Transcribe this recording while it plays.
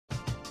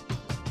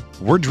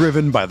We're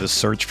driven by the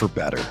search for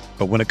better.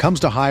 But when it comes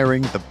to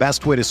hiring, the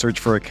best way to search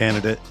for a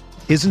candidate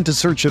isn't to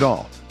search at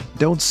all.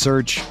 Don't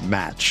search,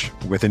 match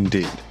with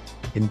Indeed.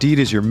 Indeed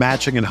is your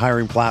matching and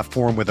hiring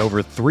platform with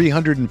over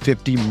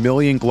 350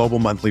 million global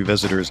monthly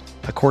visitors,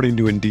 according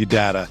to Indeed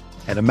data,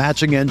 and a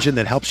matching engine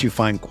that helps you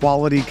find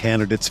quality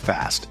candidates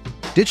fast.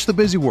 Ditch the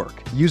busy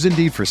work. Use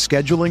Indeed for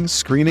scheduling,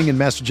 screening, and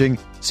messaging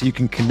so you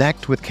can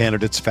connect with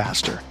candidates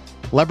faster.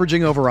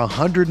 Leveraging over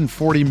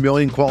 140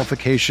 million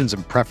qualifications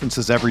and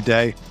preferences every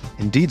day,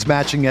 Indeed's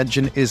matching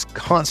engine is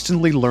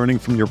constantly learning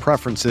from your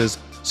preferences,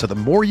 so the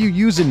more you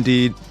use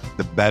Indeed,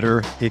 the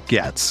better it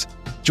gets.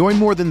 Join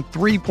more than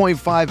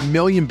 3.5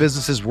 million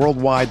businesses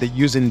worldwide that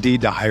use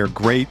Indeed to hire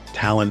great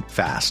talent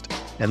fast.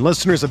 And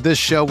listeners of this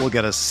show will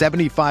get a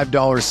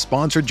 $75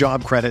 sponsored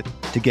job credit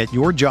to get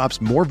your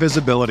jobs more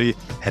visibility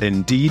at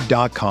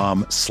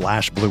Indeed.com/Blue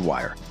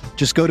Wire.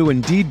 Just go to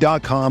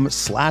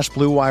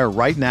Indeed.com/Blue Wire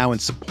right now and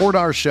support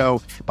our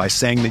show by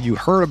saying that you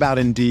heard about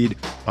Indeed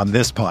on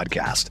this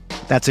podcast.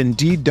 That's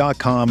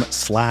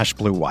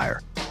Indeed.com/Blue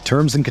Wire.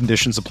 Terms and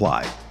conditions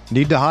apply.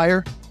 Need to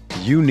hire?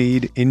 You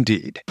need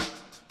Indeed.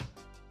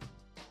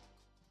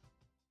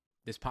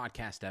 This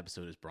podcast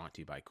episode is brought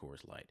to you by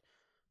Coors Light.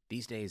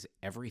 These days,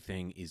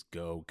 everything is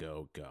go,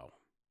 go, go.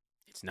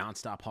 It's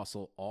nonstop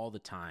hustle all the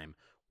time.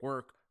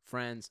 Work,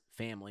 friends,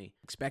 family,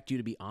 expect you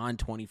to be on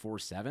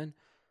 24/7.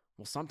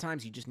 Well,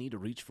 sometimes you just need to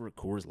reach for a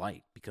Coors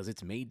Light because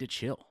it's made to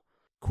chill.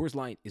 Coors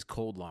Light is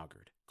cold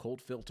lagered,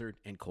 cold filtered,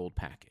 and cold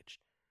packaged.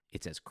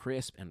 It's as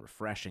crisp and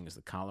refreshing as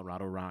the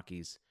Colorado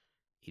Rockies.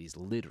 It is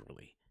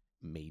literally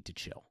made to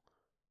chill.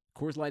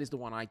 Coors Light is the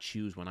one I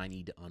choose when I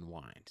need to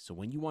unwind. So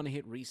when you want to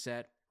hit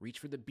reset, reach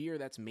for the beer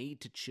that's made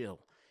to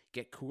chill.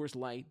 Get Coors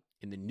Light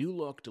in the new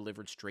look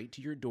delivered straight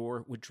to your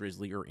door with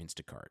Drizzly or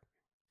Instacart.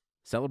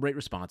 Celebrate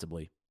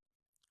responsibly.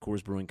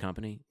 Coors Brewing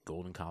Company,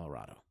 Golden,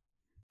 Colorado.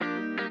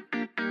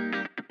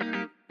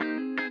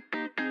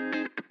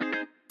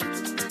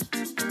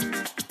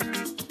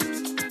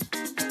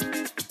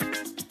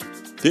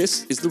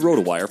 This is the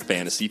RotoWire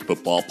Fantasy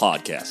Football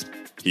Podcast.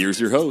 Here's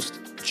your host,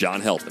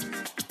 John Halpin.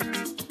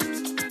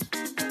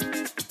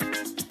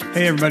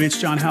 Hey everybody, it's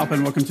John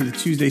Halpin. Welcome to the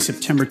Tuesday,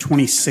 September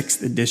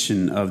 26th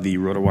edition of the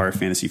RotoWire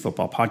Fantasy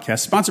Football Podcast,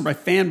 sponsored by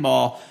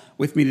Fanball.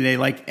 With me today,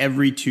 like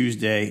every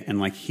Tuesday, and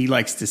like he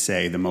likes to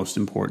say, the most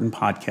important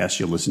podcast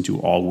you'll listen to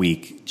all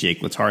week,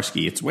 Jake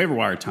Latarski. It's waiver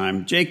wire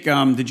time. Jake,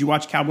 did you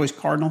watch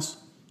Cowboys-Cardinals?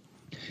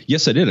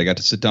 Yes, I did. I got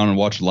to sit down and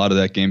watch a lot of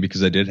that game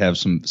because I did have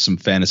some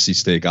fantasy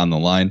stake on the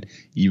line.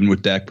 Even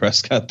with Dak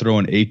Prescott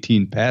throwing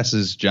 18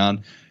 passes,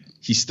 John,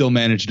 he still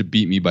managed to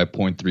beat me by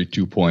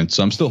 0.32 points.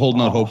 So I'm still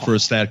holding out hope for a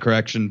stat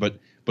correction, but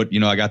you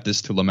know, I got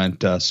this to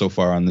lament so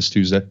far on this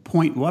Tuesday.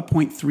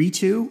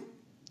 0.32?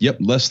 Yep,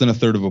 less than a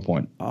third of a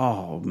point.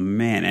 Oh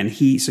man, and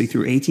he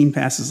threw 18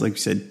 passes, like you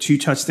said, 2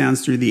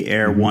 touchdowns through the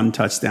air, 1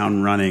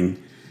 touchdown running.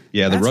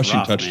 Yeah, the That's rushing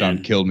rough, touchdown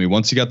man. killed me.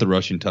 Once he got the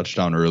rushing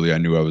touchdown early, I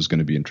knew I was going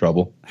to be in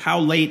trouble. How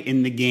late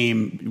in the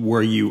game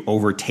were you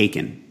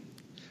overtaken?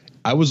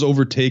 I was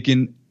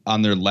overtaken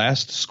on their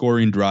last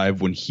scoring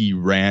drive when he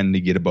ran to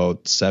get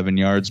about 7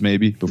 yards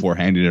maybe before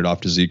handing it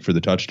off to Zeke for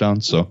the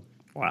touchdown. So,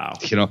 wow.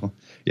 You know,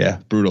 yeah,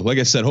 brutal. Like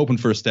I said, hoping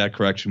for a stat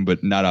correction,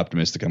 but not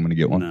optimistic I'm going to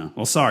get one. No.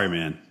 Well, sorry,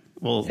 man.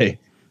 Well, hey,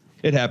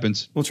 it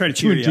happens. We'll try to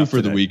cheer you 2 up for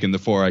today. the week and the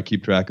 4 I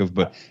keep track of.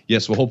 But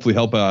yes, we'll hopefully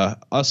help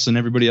us and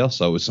everybody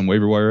else out with some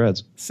waiver wire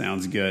ads.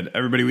 Sounds good.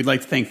 Everybody, we'd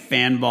like to thank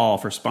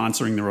Fanball for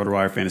sponsoring the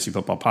RotoWire Fantasy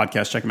Football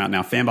Podcast. Check them out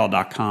now,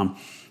 fanball.com.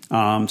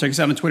 Check us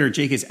out on Twitter.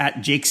 Jake is at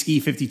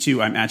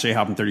JakeSki52. I'm at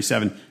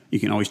JHalpin37. You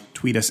can always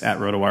tweet us at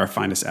RotoWire.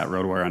 Find us at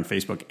RotoWire on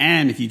Facebook.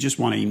 And if you just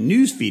want a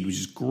news feed, which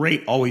is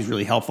great, always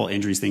really helpful,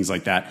 injuries, things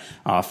like that,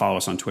 follow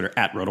us on Twitter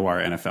at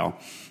RotoWire NFL.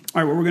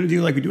 All right, what we're going to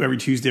do, like we do every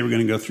Tuesday, we're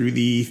going to go through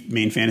the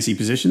main fantasy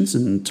positions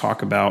and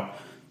talk about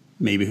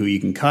maybe who you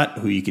can cut,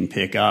 who you can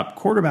pick up.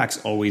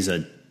 Quarterback's always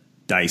a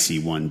dicey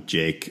one,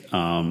 Jake.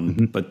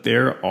 But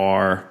there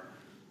are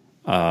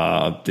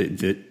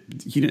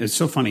it's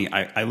so funny.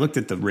 I looked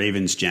at the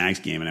Ravens-Jags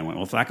game and I went,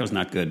 well, Flacco's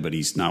not good, but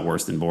he's not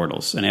worse than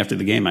Bortles. And after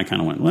the game, I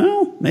kind of went,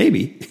 well,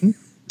 maybe.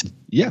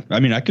 Yeah, I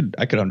mean, I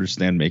could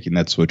understand making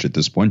that switch at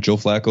this point. Joe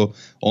Flacco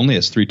only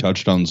has 3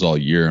 touchdowns all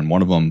year, and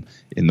one of them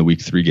in the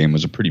Week 3 game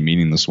was a pretty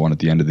meaningless one at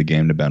the end of the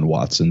game to Ben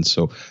Watson.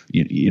 So,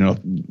 you know,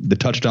 the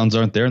touchdowns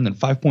aren't there. And then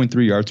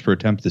 5.3 yards per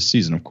attempt this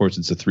season. Of course,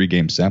 it's a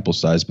 3-game sample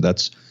size, but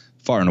that's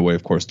far and away,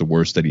 of course, the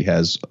worst that he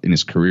has in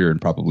his career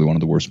and probably one of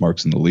the worst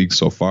marks in the league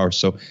so far.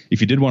 So if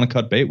you did want to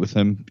cut bait with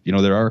him, you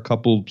know, there are a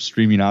couple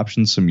streaming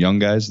options, some young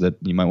guys that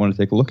you might want to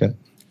take a look at.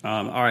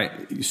 All right.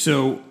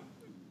 So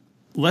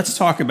let's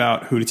talk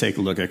about who to take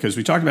a look at, because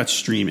we talked about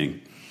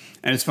streaming.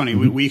 And it's funny,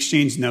 we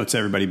exchanged notes,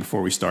 everybody,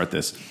 before we start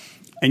this.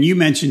 And you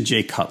mentioned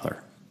Jay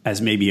Cutler as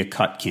maybe a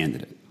cut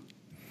candidate.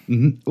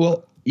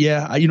 Well,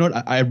 yeah, you know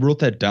what? I wrote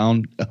that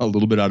down a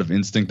little bit out of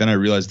instinct. Then I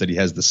realized that he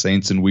has the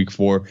Saints in Week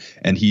 4,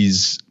 and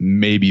he's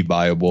maybe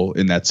viable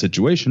in that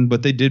situation.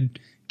 But they did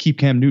keep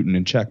Cam Newton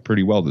in check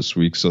pretty well this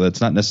week. So that's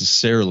not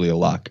necessarily a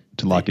lock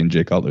to lock in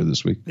Jay Cutler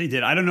this week. They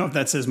did. I don't know if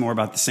that says more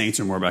about the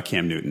Saints or more about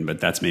Cam Newton, but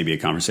that's maybe a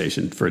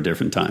conversation for a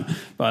different time.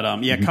 But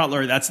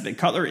Cutler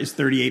is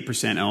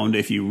 38% owned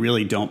if you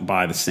really don't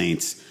buy the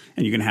Saints.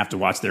 And you're going to have to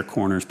watch their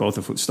corners. Both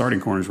of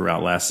starting corners were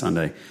out last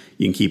Sunday.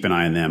 You can keep an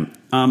eye on them.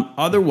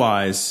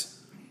 Otherwise,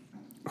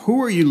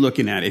 who are you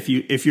looking at? If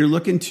you're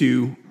looking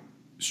to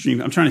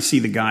stream, I'm trying to see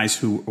the guys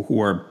who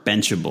are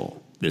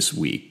benchable this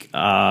week.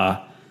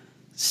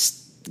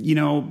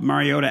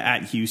 Mariota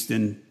at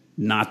Houston,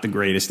 not the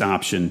greatest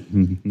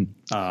option.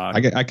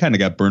 I kind of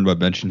got burned by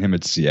benching him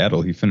at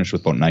Seattle. He finished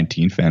with about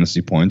 19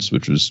 fantasy points,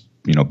 which was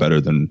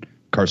better than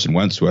Carson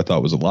Wentz, who I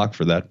thought was a lock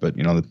for that, but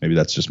maybe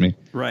that's just me.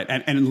 Right.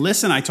 And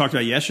listen, I talked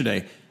about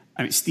yesterday.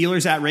 I mean,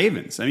 Steelers at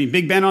Ravens. I mean,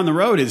 Big Ben on the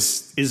road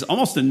is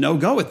almost a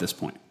no-go at this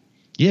point.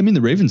 Yeah, I mean,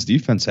 the Ravens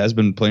defense has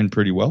been playing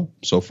pretty well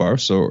so far.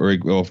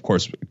 Of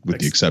course, with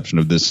the exception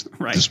of this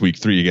week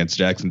 3 against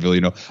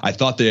Jacksonville. I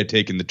thought they had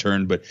taken the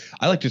turn, but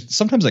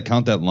sometimes I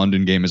count that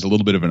London game as a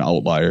little bit of an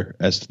outlier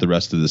as to the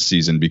rest of the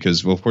season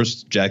because, of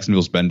course,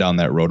 Jacksonville's been down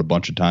that road a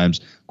bunch of times.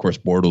 Of course,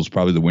 Bortles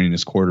probably the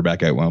winningest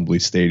quarterback at Wembley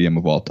Stadium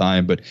of all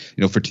time. But,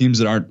 for teams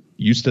that aren't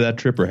used to that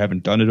trip or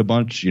haven't done it a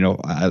bunch,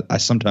 I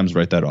sometimes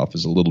write that off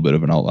as a little bit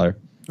of an outlier.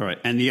 All right.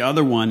 And the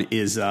other one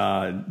is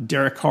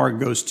Derek Carr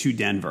goes to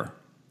Denver.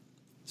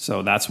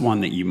 So that's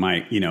one that you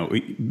might,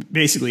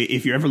 basically,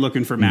 if you're ever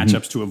looking for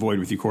matchups to avoid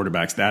with your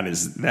quarterbacks,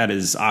 that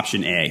is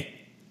option A.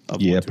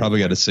 Yeah, probably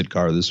got to sit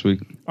Carr this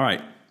week. All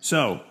right.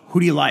 So who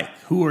do you like?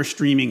 Who are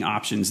streaming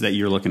options that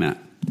you're looking at?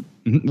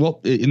 Well,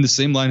 in the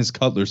same line as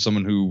Cutler,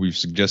 someone who we've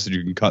suggested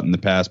you can cut in the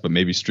past, but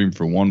maybe stream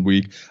for 1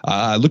 week.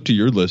 I looked at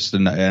your list,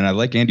 and I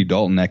like Andy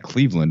Dalton at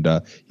Cleveland.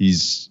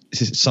 He's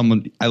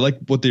someone I like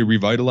what they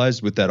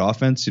revitalized with that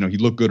offense. He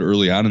looked good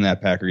early on in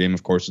that Packer game.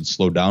 Of course, it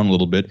slowed down a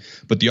little bit,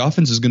 but the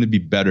offense is going to be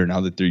better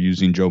now that they're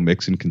using Joe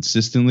Mixon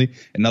consistently,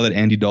 and now that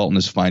Andy Dalton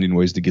is finding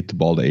ways to get the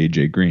ball to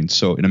A.J. Green.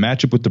 So in a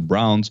matchup with the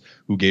Browns,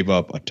 who gave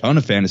up a ton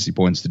of fantasy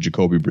points to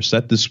Jacoby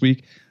Brissett this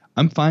week,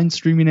 I'm fine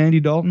streaming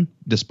Andy Dalton,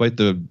 despite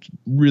the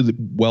really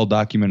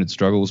well-documented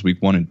struggles week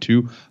 1 and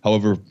 2.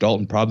 However,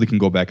 Dalton probably can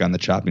go back on the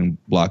chopping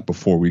block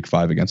before week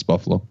 5 against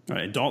Buffalo. All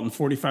right, Dalton,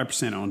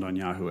 45% owned on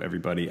Yahoo,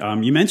 everybody.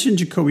 You mentioned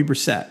Jacoby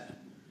Brissett.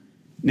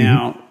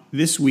 Now,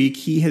 this week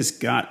he has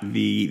got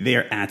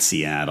they're at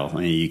Seattle.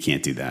 I mean, you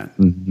can't do that.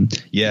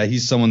 Yeah,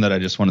 he's someone that I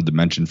just wanted to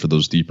mention for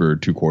those deeper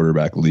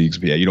 2-quarterback leagues.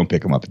 But yeah, you don't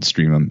pick him up and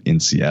stream him in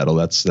Seattle.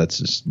 That's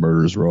just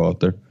murderer's row out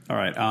there. All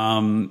right.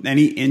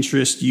 Any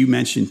interest you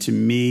mentioned to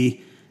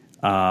me?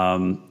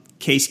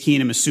 Case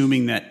Keenum,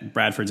 assuming that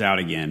Bradford's out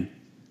again.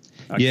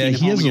 Yeah,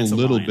 he has a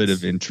little bit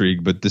of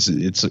intrigue, but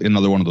it's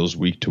another one of those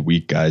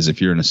week-to-week guys.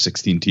 If you're in a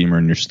 16-teamer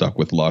and you're stuck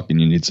with luck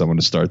and you need someone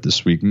to start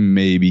this week,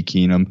 maybe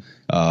Keenum,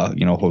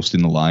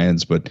 hosting the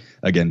Lions. But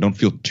again, don't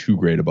feel too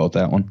great about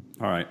that one.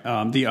 All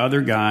right. The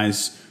other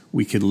guys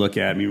we could look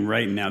at,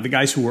 right now, the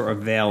guys who are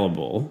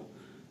available,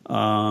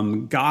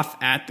 Goff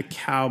at the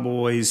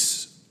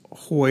Cowboys,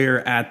 Hoyer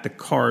at the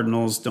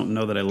Cardinals. Don't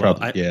know that I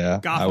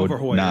love. Goff over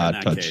Hoyer not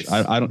in that touch. case.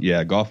 I don't.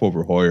 Yeah, Goff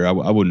over Hoyer.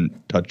 I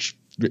wouldn't touch.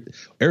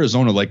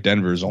 Arizona, like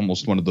Denver, is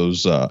almost one of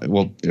those.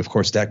 Of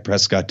course, Dak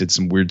Prescott did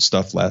some weird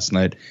stuff last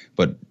night,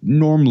 but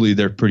normally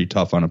they're pretty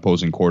tough on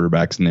opposing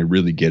quarterbacks and they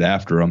really get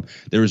after them.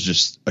 There was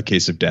just a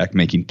case of Dak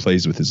making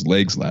plays with his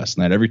legs last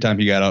night. Every time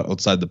he got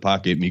outside the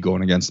pocket, me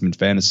going against him in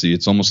fantasy,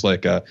 it's almost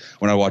like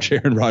when I watch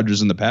Aaron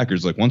Rodgers and the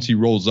Packers. Like once he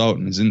rolls out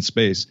and is in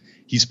space,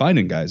 he's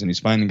finding guys, and he's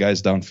finding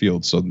guys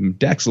downfield. So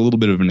Dak's a little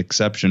bit of an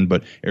exception,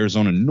 but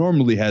Arizona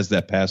normally has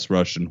that pass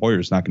rush, and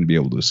Hoyer's not going to be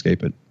able to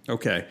escape it.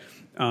 Okay.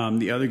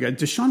 The other guy,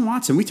 Deshaun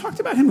Watson, we talked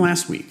about him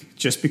last week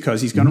just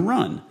because he's going to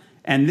run.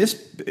 And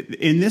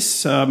in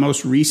this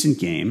most recent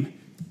game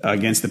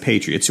against the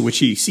Patriots, which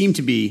he seemed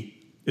to be,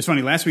 it's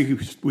funny, last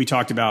week we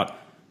talked about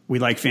we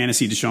like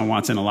fantasy Deshaun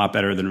Watson a lot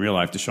better than real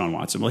life Deshaun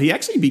Watson. Well, he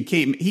actually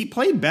he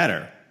played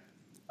better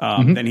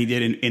than he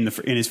did in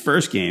his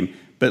first game.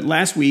 But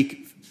last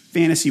week,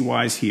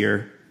 fantasy-wise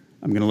here,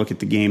 I'm going to look at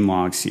the game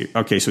logs here.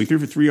 Okay, so he threw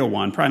for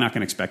 301. Probably not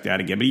going to expect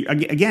that again. But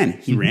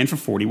he ran for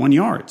 41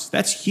 yards.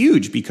 That's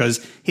huge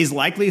because his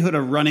likelihood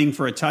of running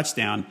for a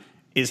touchdown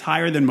is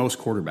higher than most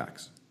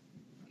quarterbacks.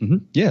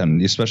 Yeah,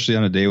 and especially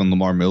on a day when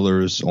Lamar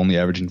Miller is only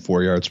averaging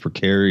 4 yards per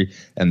carry,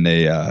 and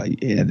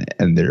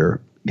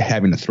they're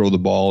having to throw the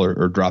ball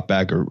or drop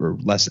back or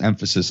less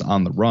emphasis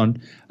on the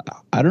run.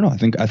 I don't know.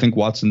 I think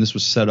Watson, this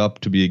was set up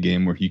to be a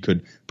game where he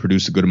could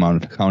produce a good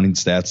amount of counting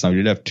stats. Now, he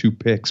did have 2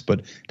 picks,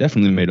 but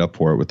definitely made up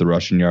for it with the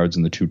rushing yards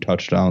and the 2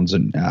 touchdowns.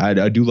 And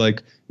I do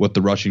like what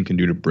the rushing can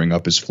do to bring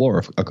up his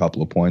floor a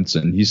couple of points.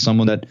 And he's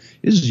someone that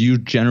is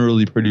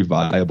generally pretty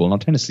viable. Now,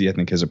 Tennessee, I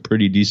think, has a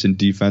pretty decent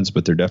defense,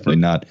 but they're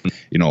definitely not,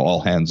 all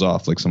hands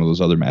off like some of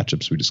those other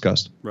matchups we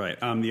discussed. Right.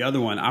 The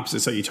other one, opposite,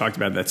 so you talked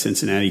about that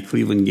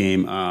Cincinnati-Cleveland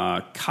game.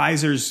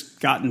 Kaiser's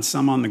gotten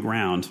some on the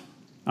ground.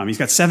 He's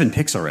got 7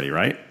 picks already,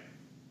 right?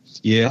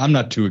 Yeah, I'm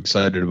not too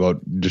excited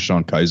about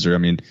Deshaun Kaiser. I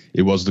mean,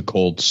 it was the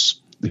Colts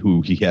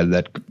who he had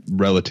that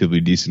relatively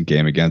decent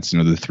game against.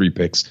 The 3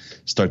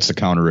 picks starts to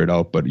counter it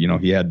out, but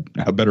he had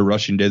a better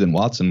rushing day than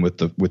Watson with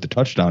the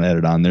touchdown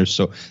added on there.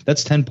 So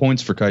that's 10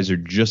 points for Kaiser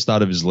just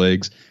out of his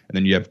legs, and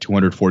then you have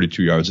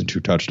 242 yards and 2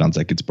 touchdowns.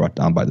 That gets brought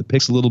down by the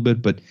picks a little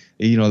bit, but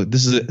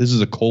this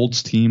is a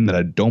Colts team that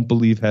I don't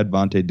believe had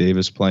Vontae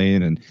Davis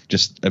playing, and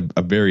just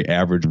a very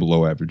average,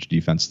 below average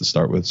defense to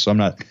start with. So I'm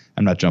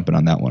not jumping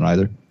on that one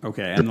either.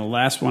 Okay, and the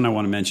last one I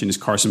want to mention is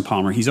Carson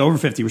Palmer. He's over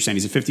 50%.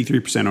 He's at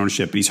 53%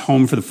 ownership, but he's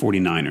home for the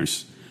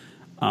 49ers.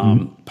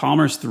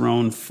 Palmer's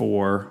thrown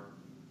for,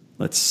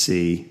 let's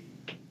say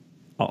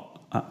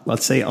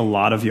a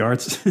lot of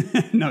yards.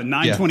 No,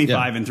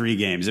 925 in 3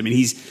 games. I mean,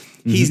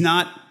 he's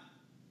not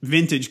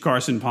vintage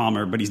Carson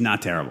Palmer, but he's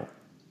not terrible.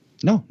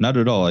 No, not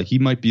at all. He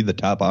might be the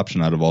top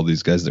option out of all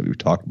these guys that we've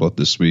talked about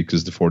this week,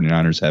 because the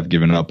 49ers have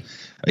given up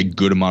a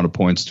good amount of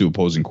points to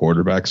opposing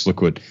quarterbacks.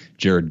 Look what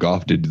Jared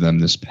Goff did to them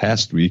this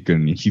past week,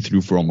 and he threw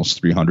for almost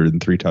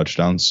 303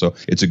 touchdowns. So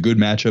it's a good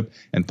matchup.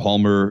 And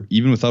Palmer,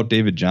 even without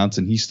David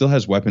Johnson, he still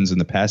has weapons in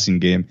the passing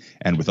game.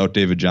 And without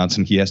David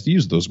Johnson, he has to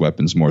use those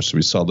weapons more. So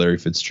we saw Larry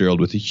Fitzgerald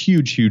with a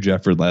huge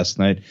effort last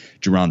night.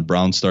 Jerron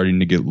Brown starting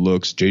to get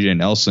looks. J.J.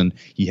 Nelson,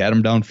 he had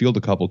him downfield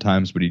a couple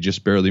times, but he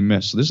just barely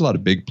missed. So there's a lot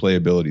of big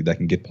playability that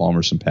can get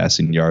Palmer some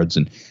passing yards.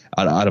 And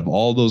out of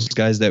all those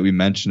guys that we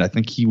mentioned, I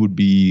think he would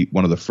be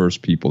one of the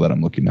first people that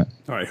I'm looking at.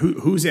 All right,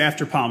 who's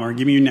after Palmer?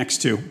 Give me your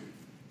next 2.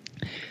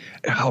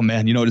 Oh,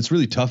 man, it's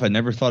really tough. I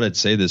never thought I'd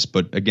say this,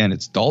 but again,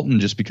 it's Dalton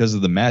just because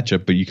of the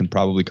matchup, but you can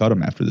probably cut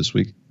him after this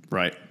week.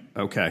 Right,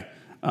 okay.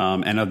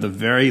 And of the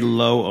very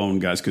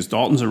low-owned guys, because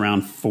Dalton's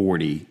around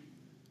 40,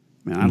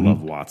 man, I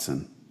love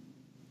Watson.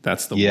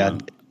 That's the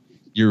one.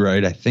 You're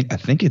right. I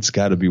think it's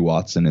got to be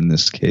Watson in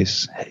this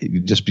case.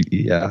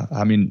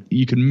 I mean,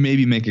 you can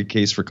maybe make a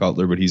case for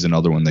Cutler, but he's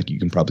another one that you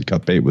can probably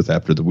cut bait with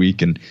after the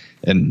week. And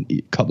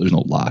Cutler's no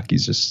lock.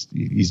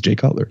 He's Jay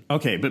Cutler.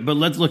 Okay, but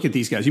let's look at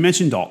these guys. You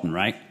mentioned Dalton,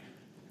 right?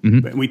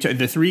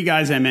 The 3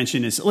 guys I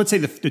mentioned let's say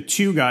the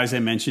 2 guys I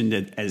mentioned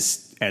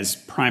as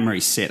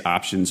primary sit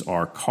options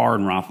are Carr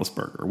and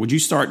Roethlisberger. Would you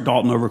start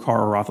Dalton over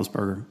Carr or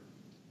Roethlisberger?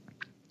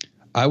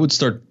 I would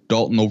start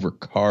Dalton over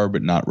Carr,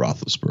 but not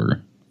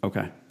Roethlisberger.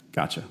 Okay.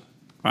 Gotcha.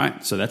 All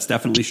right, so that's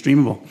definitely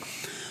streamable.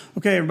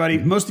 Okay, everybody,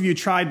 most of you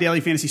tried daily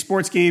fantasy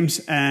sports games,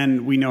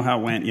 and we know how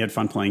it went. You had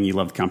fun playing, you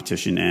loved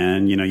competition,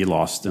 and you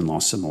lost and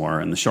lost some more,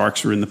 and the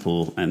Sharks were in the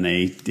pool, and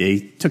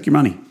they took your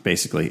money,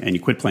 basically, and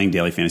you quit playing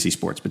daily fantasy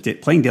sports.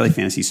 But playing daily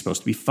fantasy is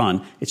supposed to be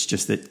fun. It's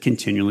just that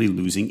continually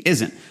losing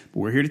isn't. But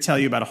we're here to tell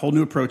you about a whole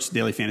new approach to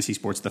daily fantasy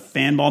sports, the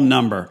Fanball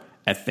number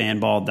at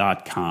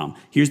fanball.com.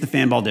 Here's the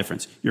Fanball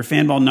difference. Your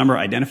Fanball number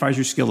identifies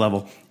your skill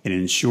level and it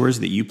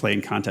ensures that you play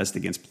in contests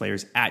against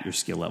players at your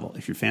skill level.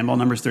 If your Fanball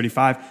number is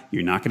 35,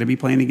 you're not going to be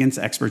playing against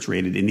experts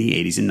rated in the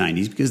 80s and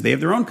 90s because they have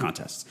their own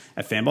contests.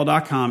 At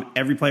fanball.com,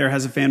 every player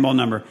has a Fanball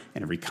number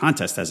and every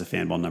contest has a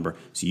Fanball number,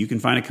 so you can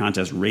find a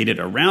contest rated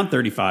around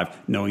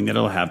 35 knowing that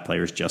it'll have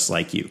players just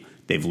like you.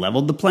 They've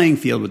leveled the playing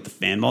field with the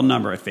Fanball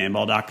number at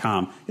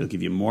fanball.com. It'll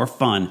give you more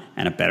fun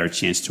and a better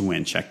chance to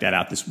win. Check that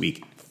out this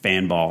week.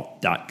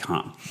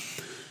 Fanball.com. All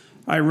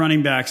right,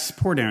 running backs.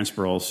 Poor Darren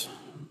Sproles.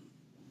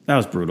 That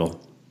was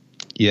brutal.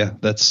 Yeah,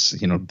 that's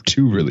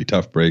 2 really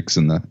tough breaks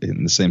in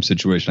the same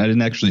situation. I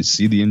didn't actually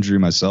see the injury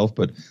myself,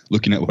 but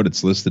looking at what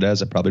it's listed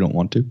as, I probably don't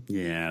want to.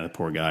 Yeah, the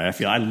poor guy.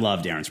 I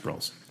love Darren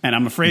Sproles, and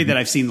I'm afraid that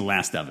I've seen the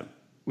last of him.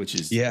 Which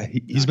is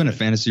he's been a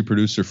fantasy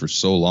producer for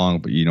so long,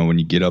 but when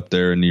you get up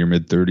there into your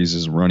mid-30s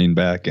as a running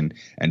back and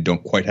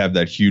don't quite have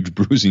that huge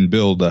bruising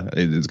build,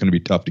 it's going to be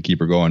tough to keep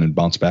her going and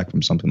bounce back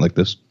from something like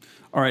this.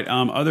 All right,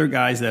 other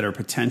guys that are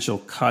potential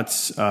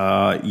cuts.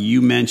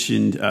 You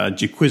mentioned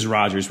Jacquizz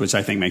Rodgers, which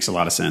I think makes a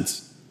lot of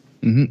sense.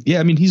 Mm-hmm. Yeah,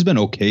 I mean, he's been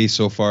okay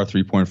so far,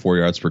 3.4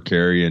 yards per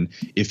carry. And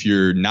if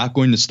you're not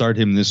going to start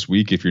him this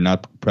week, if you're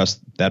not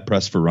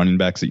pressed for running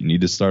backs that you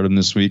need to start him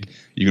this week,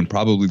 you can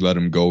probably let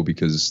him go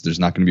because there's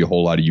not going to be a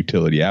whole lot of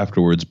utility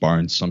afterwards,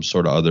 barring some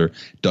sort of other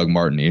Doug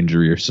Martin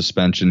injury or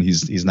suspension. He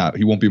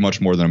won't be much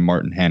more than a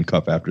Martin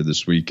handcuff after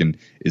this week. And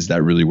is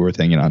that really worth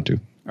hanging on to?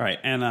 All right,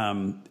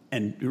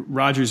 and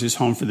Rodgers is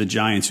home for the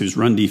Giants, whose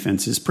run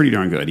defense is pretty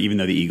darn good, even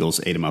though the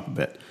Eagles ate him up a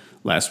bit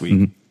last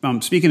week. Mm-hmm.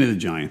 Speaking of the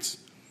Giants,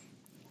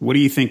 what do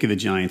you think of the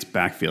Giants'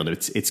 backfield?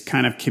 It's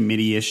kind of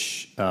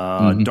committee-ish.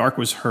 Dark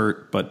was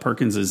hurt, but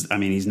Perkins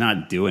he's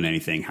not doing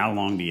anything. How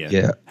long do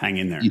you hang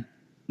in there?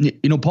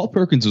 Paul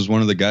Perkins was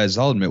one of the guys,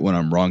 I'll admit when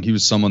I'm wrong, he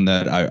was someone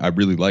that I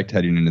really liked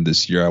heading into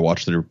this year. I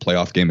watched their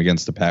playoff game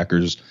against the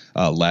Packers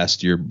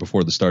last year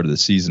before the start of the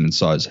season and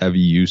saw his heavy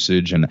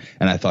usage, and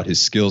I thought his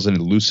skills and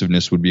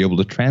elusiveness would be able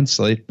to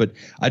translate, but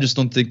I just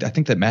don't think – I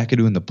think that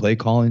McAdoo and the play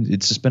calling,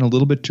 it's just been a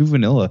little bit too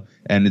vanilla,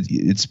 and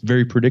it's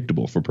very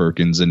predictable for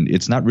Perkins, and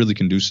it's not really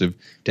conducive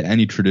to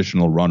any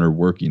traditional runner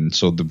working.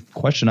 So the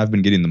question I've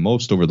been getting the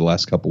most over the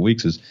last couple of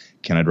weeks is,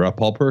 can I drop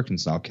Paul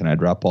Perkins now? Can I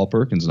drop Paul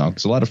Perkins now?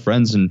 Because a lot of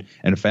friends and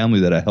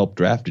family that I helped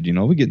drafted,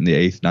 we get in the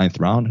 8th,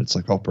 9th round. It's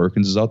like, oh,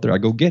 Perkins is out there. I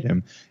go get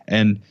him.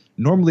 And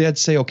normally I'd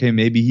say, okay,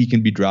 maybe he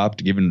can be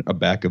dropped given a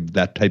back of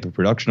that type of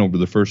production over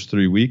the first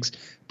 3 weeks.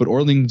 But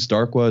Orleans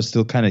Darkwa is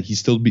still he's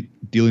still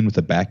dealing with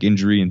a back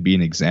injury and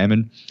being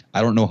examined.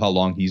 I don't know how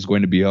long he's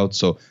going to be out.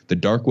 So the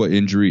Darkwa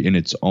injury in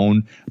its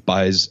own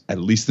buys at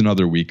least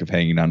another week of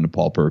hanging on to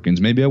Paul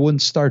Perkins. Maybe I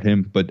wouldn't start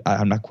him, but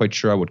I'm not quite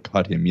sure I would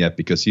cut him yet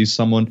because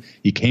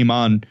he came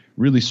on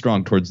really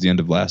strong towards the end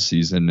of last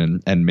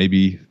season, and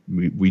maybe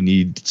we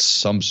need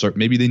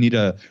maybe they need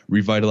a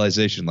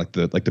revitalization like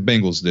the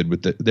Bengals did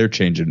with their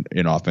change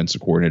in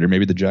offensive coordinator.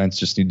 Maybe the Giants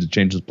just need to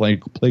change the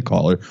play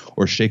caller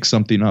or shake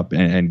something up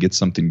and get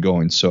something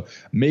going. So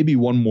maybe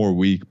one more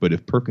week, but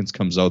if Perkins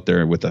comes out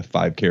there with a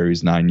 5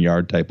 carries,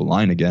 9-yard type of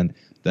line again,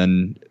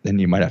 then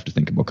you might have to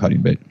think about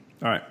cutting bait.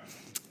 All right.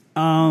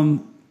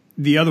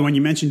 The other one,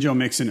 you mentioned Joe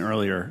Mixon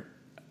earlier.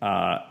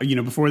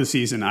 Before the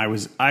season, I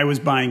was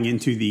buying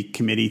into the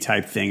committee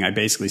type thing. I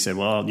basically said,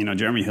 well,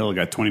 Jeremy Hill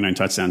got 29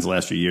 touchdowns the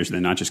last few years.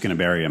 They're not just going to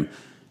bury him.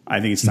 I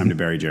think it's time to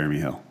bury Jeremy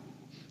Hill.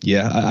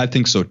 Yeah, I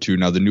think so too.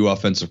 Now, the new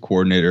offensive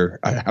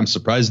coordinator, I'm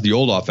surprised the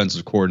old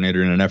offensive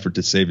coordinator, in an effort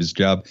to save his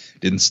job,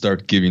 didn't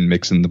start giving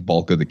Mixon the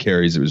bulk of the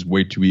carries. It was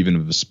way too even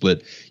of a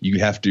split. You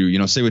have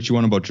to, say what you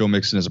want about Joe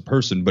Mixon as a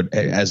person, but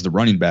as the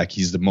running back,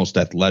 he's the most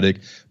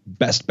athletic,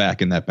 best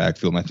back in that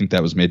backfield. And I think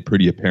that was made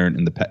pretty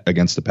apparent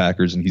against the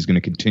Packers, and he's going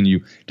to continue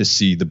to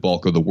see the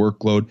bulk of the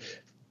workload.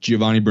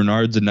 Giovanni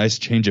Bernard's a nice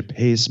change of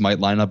pace, might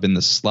line up in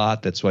the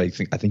slot. That's why I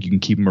think you can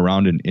keep him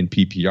around in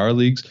PPR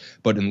leagues.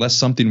 But unless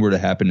something were to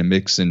happen to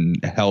Mixon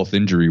health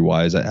injury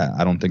wise,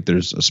 I don't think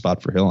there's a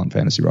spot for Hill on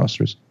fantasy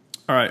rosters.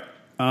 All right.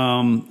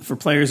 For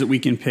players that we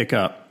can pick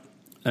up,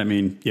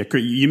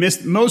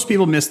 most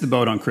people missed the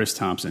boat on Chris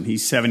Thompson.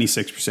 He's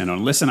 76%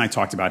 on. Listen, I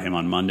talked about him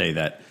on Monday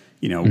that,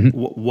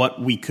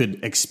 what we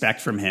could expect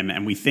from him.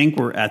 And we think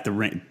we're at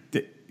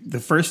the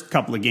first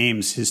couple of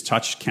games, his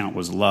touch count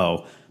was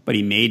low, but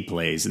he made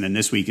plays. And then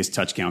this week his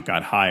touch count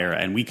got higher.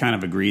 And we kind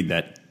of agreed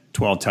that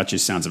 12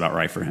 touches sounds about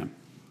right for him.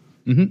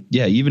 Mm-hmm.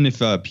 Yeah, even if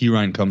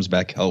Pirine comes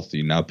back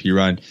healthy. Now,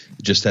 Pirine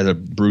just had a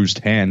bruised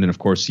hand, and of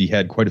course, he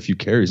had quite a few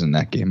carries in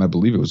that game. I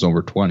believe it was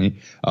over 20.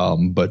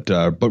 But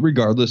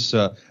regardless,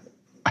 I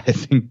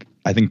think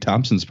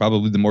Thompson's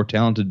probably the more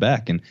talented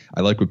back, and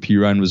I like what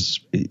Pirine was.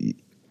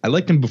 I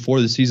liked him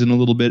before the season a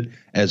little bit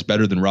as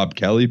better than Rob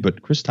Kelly,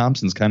 but Chris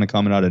Thompson's kind of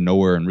coming out of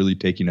nowhere and really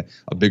taking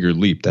a bigger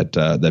leap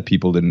that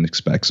people didn't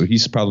expect. So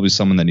he's probably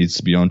someone that needs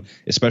to be owned,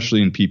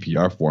 especially in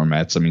PPR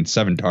formats. I mean,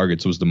 7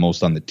 targets was the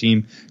most on the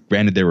team.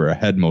 Granted, they were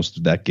ahead most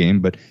of that game,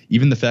 but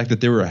even the fact that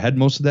they were ahead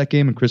most of that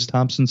game and Chris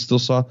Thompson still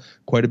saw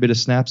quite a bit of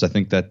snaps, I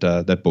think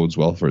that bodes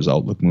well for his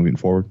outlook moving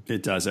forward.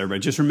 It does,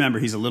 everybody. Just remember,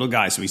 he's a little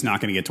guy, so he's not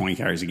going to get 20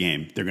 carries a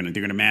game. They're going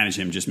to manage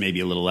him just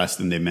maybe a little less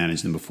than they've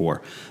managed him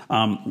before.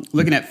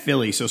 Looking at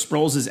Philly, so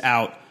Sproles is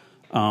out.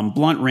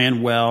 Blunt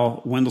ran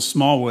well. Wendell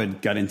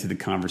Smallwood got into the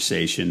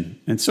conversation,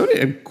 and so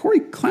did Corey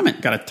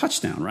Clement. Got a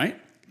touchdown, right?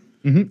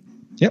 Mm-hmm.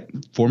 Yep.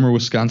 Former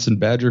Wisconsin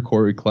Badger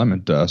Corey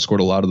Clement scored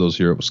a lot of those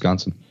here at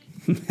Wisconsin.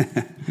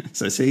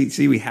 So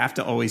see, we have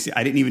to always.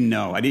 I didn't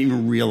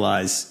even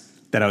realize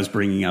that I was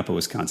bringing up a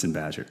Wisconsin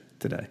Badger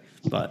today.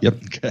 But yep,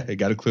 I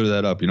got to clear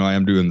that up. I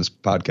am doing this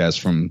podcast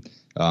from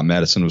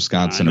Madison,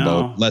 Wisconsin,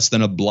 about less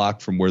than a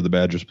block from where the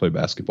Badgers play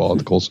basketball at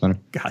the Kohl Center.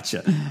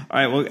 Gotcha. All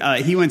right.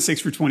 Well, he went 6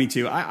 for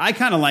 22. I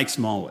kind of like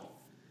Smallwood,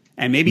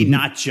 and maybe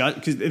not just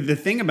because the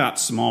thing about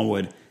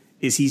Smallwood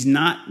is he's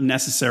not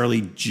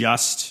necessarily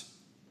just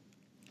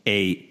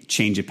a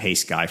change of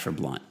pace guy for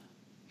Blunt.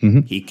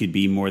 Mm-hmm. He could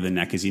be more than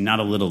that because he's not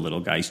a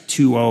little guy. He's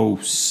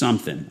 2.0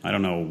 something. I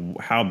don't know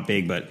how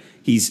big, but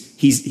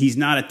he's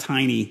not a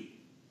tiny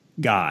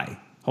guy.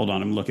 Hold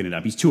on, I'm looking it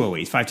up. He's 208.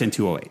 He's 5'10",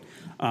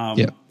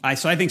 208.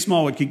 So I think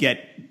Smallwood could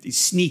get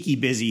sneaky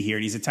busy here.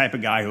 And he's the type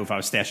of guy who, if I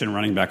was stashing a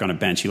running back on a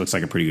bench, he looks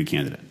like a pretty good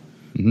candidate.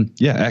 Mm-hmm.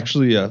 Yeah,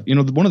 actually,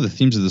 one of the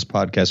themes of this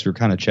podcast, we were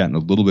kind of chatting a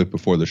little bit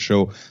before the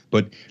show,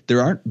 but there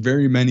aren't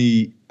very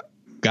many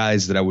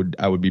guys that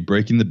I would be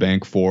breaking the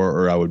bank for,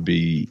 or I would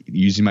be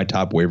using my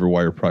top waiver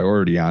wire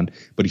priority on.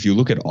 But if you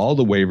look at all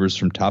the waivers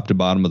from top to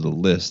bottom of the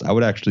list, I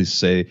would actually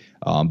say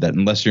that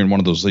unless you're in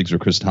one of those leagues where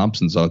Chris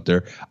Thompson's out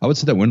there, I would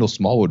say that Wendell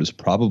Smallwood is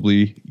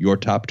probably your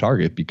top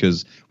target,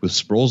 because with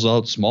Sproles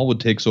out, Smallwood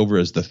takes over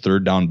as the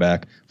third down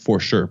back for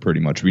sure, pretty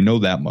much. We know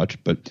that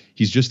much, but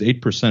he's just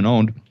 8%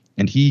 owned,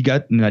 and he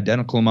got an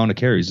identical amount of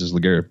carries as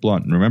LeGarrette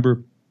Blount. And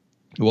remember,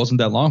 it wasn't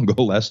that long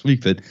ago last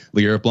week that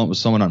LeGarrette Blount was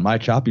someone on my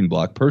chopping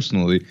block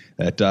personally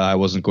that I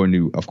wasn't going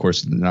to. Of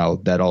course, now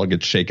that all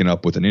gets shaken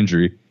up with an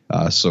injury.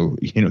 So,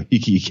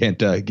 he can't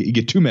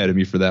get too mad at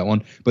me for that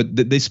one. But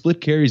they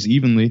split carries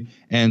evenly,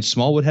 and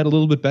Smallwood had a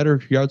little bit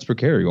better yards per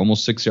carry,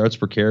 almost 6 yards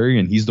per carry.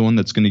 And he's the one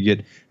that's going to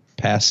get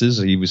passes.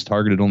 He was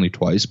targeted only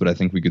twice, but I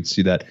think we could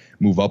see that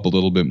move up a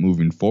little bit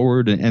moving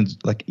forward. And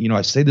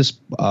I say this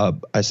all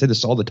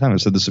the time.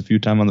 I've said this a few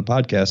times on the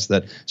podcast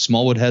that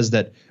Smallwood has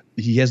that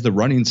he has the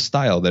running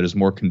style that is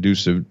more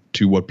conducive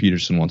to what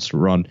Peterson wants to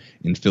run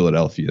in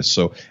Philadelphia.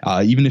 So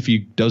even if he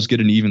does get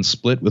an even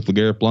split with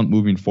LeGarrette Blount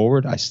moving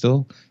forward, I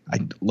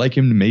like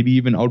him to maybe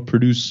even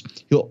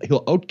outproduce.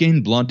 He'll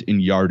outgain Blount in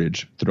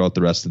yardage throughout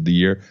the rest of the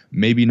year.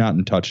 Maybe not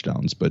in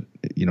touchdowns, but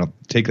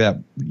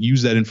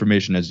use that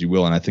information as you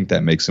will, and I think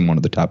that makes him one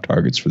of the top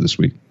targets for this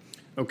week.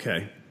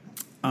 Okay.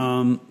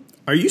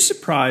 Are you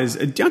surprised?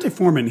 D'Onta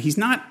Foreman, he's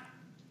not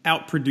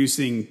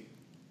outproducing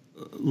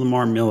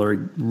Lamar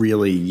Miller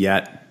really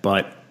yet,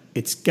 but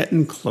it's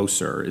getting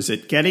closer. Is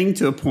it getting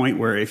to a point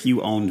where if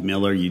you owned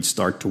Miller, you'd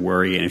start to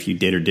worry, and if you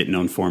did or didn't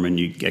own Foreman,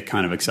 you'd get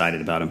kind of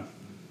excited about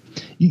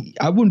him?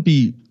 I wouldn't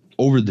be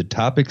over the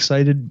top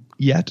excited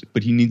yet,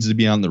 but he needs to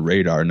be on the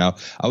radar. Now,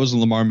 I was a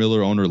Lamar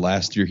Miller owner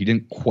last year. He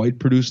didn't quite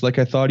produce like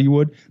I thought he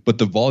would, but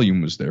the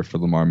volume was there for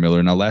Lamar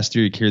Miller. Now, last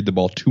year he carried the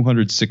ball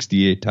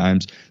 268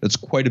 times. That's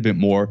quite a bit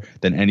more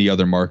than any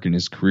other mark in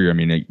his career. I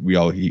mean,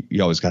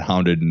 he always got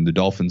hounded, and the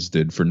Dolphins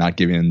did, for not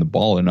giving him the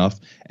ball enough.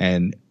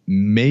 And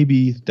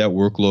maybe that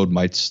workload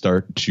might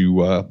start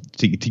to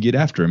get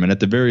after him. And at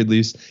the very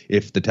least,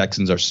 if the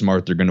Texans are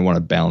smart, they're going to want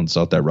to balance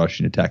out that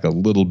rushing attack a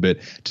little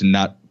bit to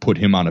not put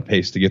him on a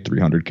pace to get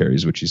 300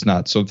 carries, which he's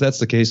not. So if that's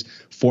the case,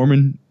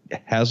 Foreman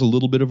has a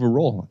little bit of a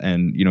role.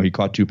 And, he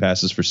caught 2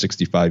 passes for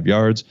 65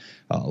 yards.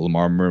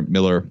 Lamar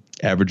Miller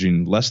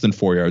averaging less than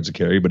 4 yards a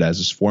carry, but as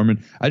is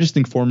Foreman. I just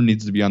think Foreman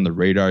needs to be on the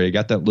radar. You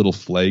got that little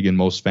flag in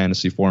most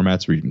fantasy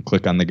formats where you can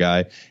click on the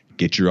guy,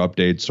 get your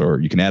updates, or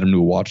you can add him to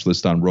a watch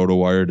list on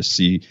RotoWire to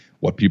see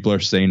what people are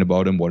saying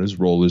about him, what his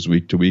role is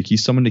week to week.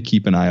 He's someone to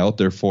keep an eye out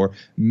there for.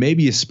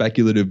 Maybe a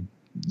speculative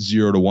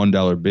 $0 to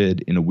 $1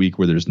 bid in a week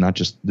where there's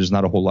not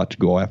a whole lot to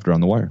go after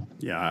on the wire.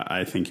 Yeah,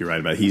 I think you're right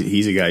about it.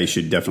 He's a guy you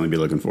should definitely be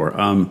looking for.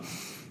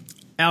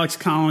 Alex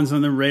Collins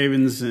on the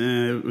Ravens,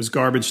 it was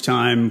garbage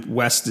time.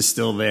 West is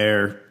still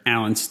there.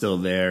 Allen's still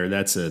there.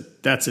 That's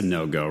a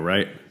no-go,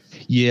 right?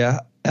 Yeah.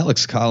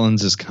 Alex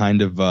Collins is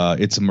kind of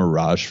it's a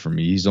mirage for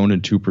me. He's owned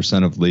in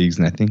 2% of leagues,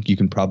 and I think you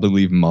can probably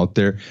leave him out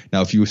there.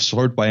 Now, if you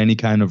sort by any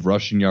kind of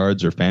rushing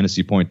yards or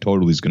fantasy point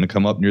total, he's going to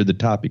come up near the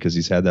top because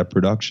he's had that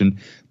production.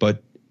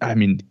 But I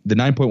mean, the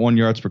 9.1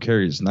 yards per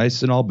carry is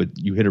nice and all, but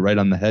you hit it right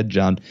on the head,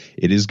 John.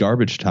 It is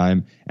garbage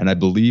time, and I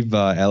believe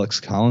Alex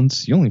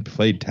Collins, he only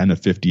played 10 of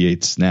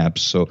 58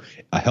 snaps, so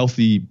a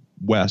healthy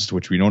West,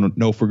 which we don't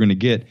know if we're going to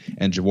get,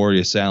 and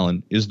Javorius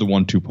Allen is the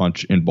 1-2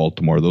 punch in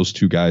Baltimore. Those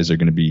two guys are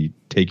going to be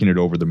taking it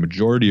over the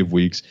majority of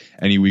weeks.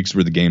 Any weeks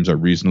where the games are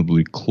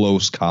reasonably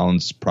close,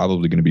 Collins is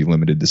probably going to be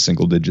limited to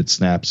single-digit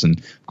snaps, and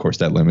of course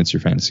that limits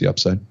your fantasy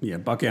upside. Yeah,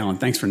 Buck Allen,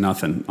 thanks for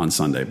nothing on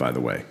Sunday, by the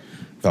way.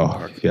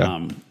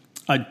 Yeah.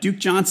 Duke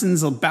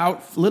Johnson's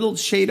about little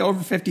shade over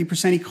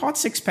 50%. He caught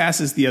 6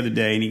 passes the other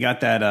day, and he got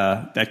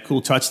that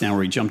cool touchdown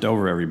where he jumped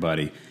over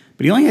everybody.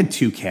 But he only had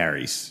 2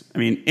 carries. I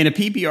mean, in a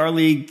PPR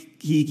league,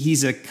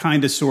 he's a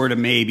kind of sort of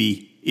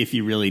maybe if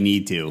you really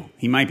need to.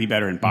 He might be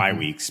better in bye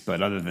weeks,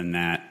 but other than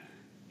that,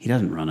 he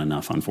doesn't run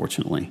enough,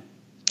 unfortunately.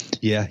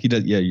 Yeah, he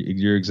does. Yeah,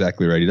 you're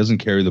exactly right. He doesn't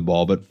carry the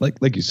ball, but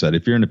like you said,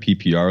 if you're in a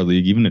PPR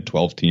league, even a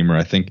 12-teamer,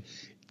 I think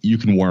you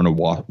can warrant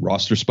a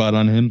roster spot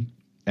on him,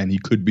 and he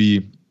could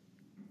be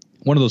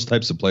one of those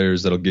types of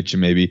players that'll get you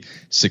maybe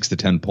 6 to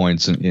 10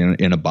 points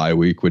in a bye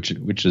week, which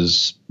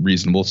is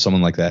reasonable.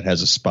 Someone like that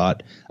has a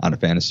spot on a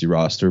fantasy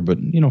roster, but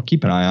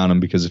keep an eye on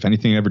him, because if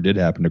anything ever did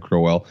happen to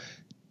Crowell,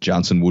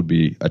 Johnson would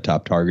be a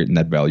top target and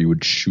that value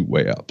would shoot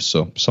way up.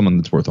 So someone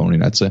that's worth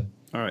owning, I'd say.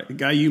 All right. The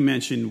guy you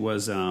mentioned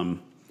was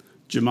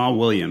Jamal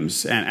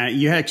Williams, and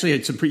you actually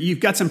had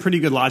you've got some pretty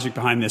good logic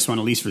behind this one,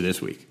 at least for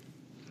this week.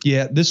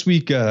 Yeah, this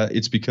week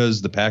it's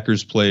because the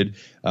Packers played.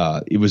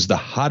 It was the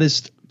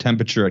hottest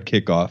temperature at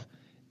kickoff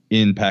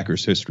in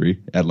Packers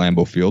history at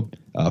Lambeau Field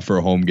for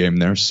a home game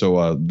there.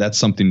 So that's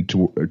something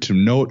to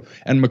note.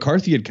 And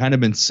McCarthy had kind of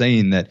been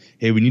saying that,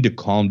 hey, we need to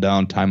calm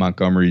down Ty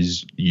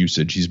Montgomery's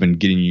usage. He's been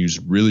getting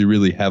used really,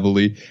 really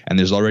heavily. And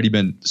there's already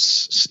been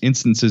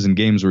instances in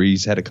games where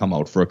he's had to come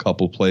out for a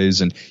couple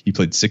plays. And he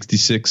played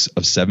 66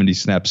 of 70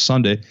 snaps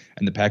Sunday.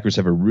 And the Packers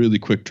have a really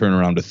quick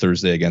turnaround to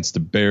Thursday against the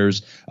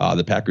Bears.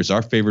 The Packers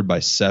are favored by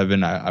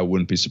 7. I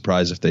wouldn't be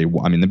surprised if the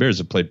Bears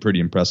have played pretty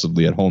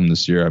impressively at home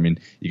this year. I mean,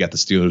 you got the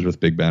Steelers with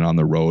Big Ben on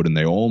the road, and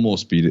they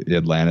almost beat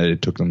Atlanta.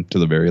 It took them to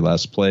the very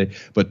last play.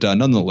 But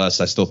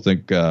nonetheless, I still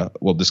think,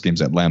 this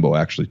game's at Lambeau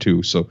actually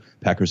too. So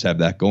Packers have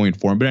that going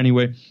for them. But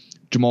anyway,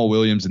 Jamal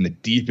Williams in the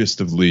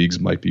deepest of leagues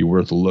might be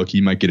worth a look.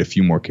 He might get a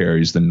few more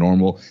carries than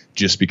normal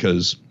just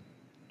because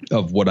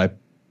of what I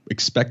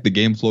expect the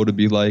game flow to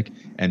be like,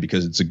 and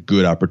because it's a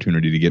good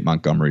opportunity to get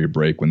Montgomery a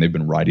break when they've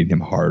been riding him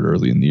hard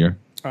early in the year.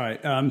 All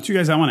right, 2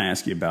 guys I want to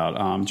ask you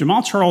about.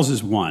 Jamal Charles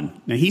is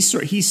 1. Now,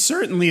 he's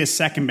certainly a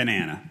second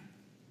banana,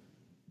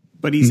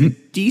 but he's a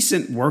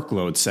decent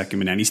workload second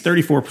banana. He's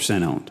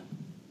 34% owned.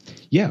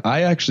 Yeah,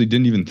 I actually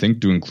didn't even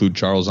think to include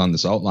Charles on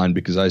this outline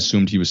because I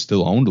assumed he was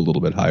still owned a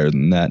little bit higher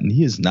than that, and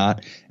he is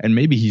not. And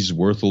maybe he's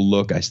worth a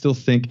look. I still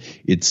think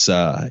it's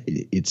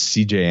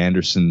C.J.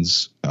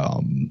 Anderson's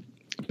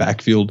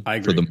backfield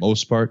for the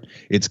most part.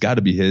 It's got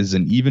to be his,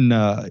 and even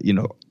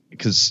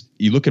because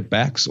you look at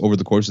backs over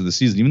the course of the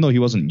season, even though he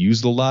wasn't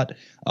used a lot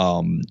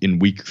in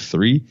week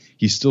 3,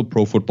 he's still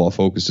Pro Football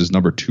Focus is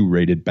number 2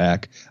 rated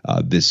back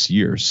this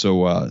year.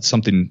 So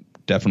something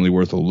definitely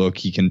worth a look.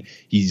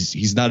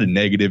 He's not a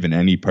negative in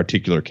any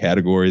particular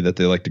category that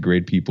they like to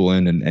grade people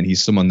in. And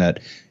he's someone that,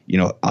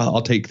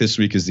 I'll take this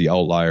week as the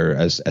outlier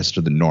as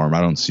to the norm. I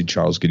don't see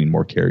Charles getting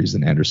more carries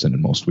than Anderson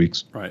in most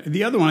weeks. Right.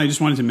 The other one I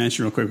just wanted to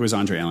mention real quick was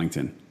Andre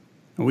Ellington.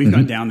 We've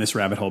gone down this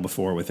rabbit hole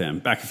before with him.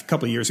 Back a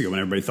couple of years ago when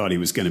everybody thought he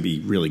was going to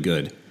be really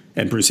good.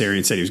 And Bruce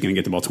Arians said he was going to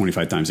get the ball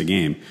 25 times a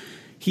game.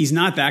 He's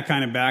not that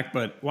kind of back,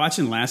 but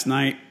watching last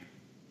night,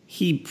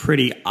 he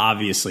pretty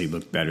obviously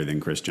looked better than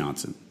Chris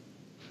Johnson.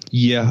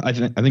 Yeah, I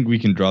think we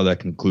can draw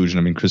that conclusion.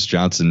 I mean, Chris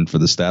Johnson, for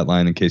the stat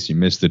line, in case you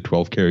missed it,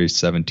 12 carries,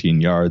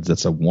 17 yards.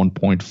 That's a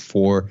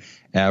 1.4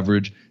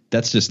 average.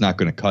 That's just not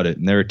going to cut it.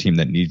 And they're a team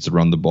that needs to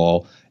run the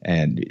ball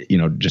and,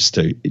 just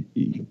to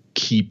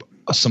keep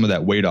some of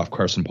that weight off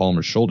Carson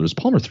Palmer's shoulders.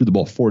 Palmer threw the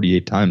ball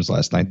 48 times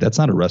last night. That's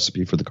not a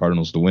recipe for the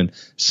Cardinals to win.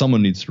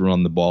 Someone needs to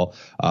run the ball.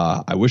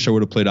 I wish I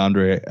would have played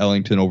Andre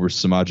Ellington over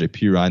Samaje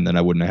Perine. Then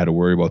I wouldn't have had to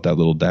worry about that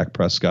little Dak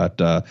Prescott,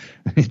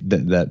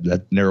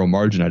 that narrow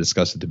margin I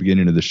discussed at the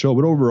beginning of the show.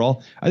 But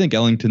overall, I think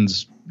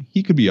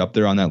he could be up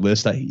there on that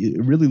list. It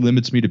really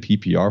limits me to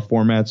PPR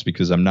formats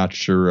because I'm not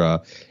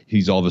sure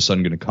he's all of a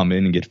sudden going to come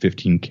in and get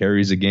 15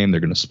 carries a game. They're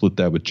going to split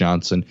that with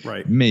Johnson.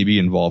 Right. Maybe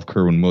involve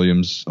Kerwin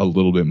Williams a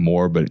little bit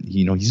more, but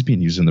he's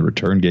being used in the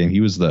return game. He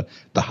was the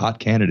hot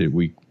candidate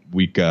week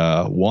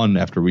 1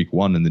 after week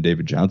 1 in the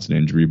David Johnson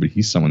injury, but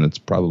he's someone that's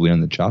probably on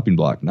the chopping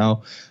block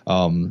now.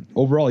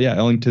 Overall, yeah,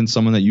 Ellington's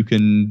someone that you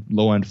can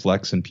low end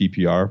flex in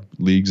PPR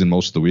leagues in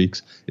most of the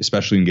weeks,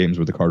 especially in games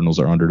where the Cardinals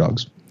are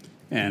underdogs.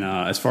 And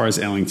as far as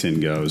Ellington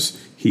goes,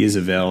 he is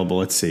available.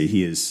 Let's see,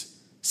 he is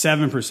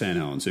 7%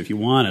 owned. So if you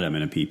wanted him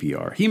in a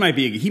PPR, he might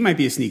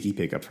be a sneaky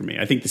pickup for me.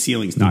 I think the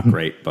ceiling's not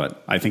great,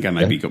 but I think I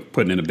might be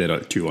putting in a bit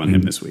or two on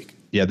him this week.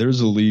 Yeah, there's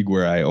a league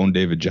where I own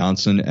David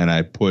Johnson, and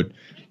I put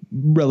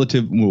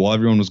while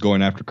everyone was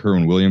going after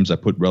Kerwin Williams, I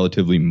put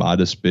relatively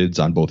modest bids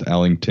on both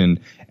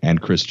Ellington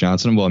and Chris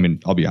Johnson. Well, I mean,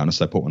 I'll be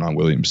honest, I put one on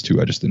Williams too.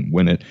 I just didn't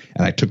win it.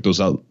 And I took those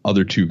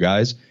other 2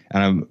 guys.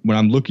 And when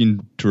I'm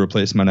looking to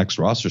replace my next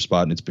roster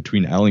spot and it's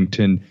between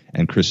Ellington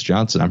and Chris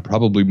Johnson, I'm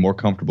probably more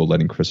comfortable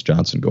letting Chris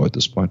Johnson go at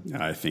this point.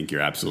 I think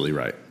you're absolutely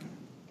right.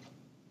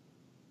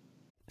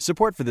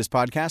 Support for this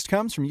podcast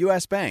comes from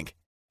U.S. Bank.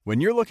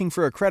 When you're looking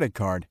for a credit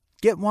card,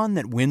 get one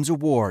that wins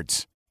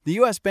awards. The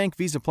U.S. Bank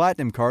Visa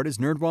Platinum Card is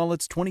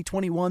NerdWallet's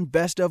 2021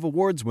 Best of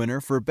Awards winner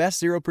for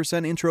Best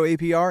 0% Intro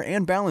APR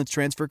and Balance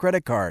Transfer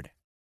Credit Card.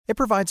 It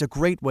provides a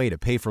great way to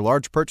pay for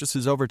large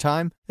purchases over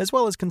time, as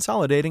well as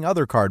consolidating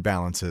other card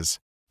balances.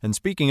 And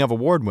speaking of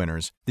award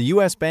winners, the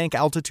U.S. Bank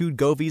Altitude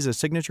Go Visa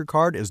Signature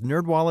Card is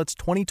NerdWallet's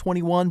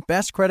 2021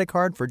 Best Credit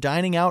Card for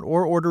dining out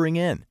or ordering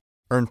in.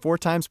 Earn 4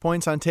 times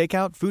points on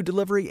takeout, food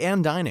delivery,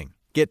 and dining.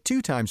 Get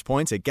 2 times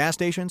points at gas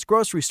stations,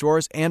 grocery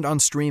stores, and on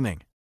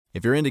streaming.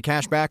 If you're into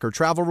cashback or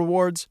travel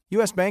rewards,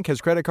 U.S. Bank has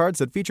credit cards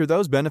that feature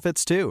those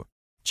benefits too.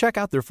 Check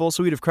out their full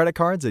suite of credit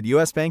cards at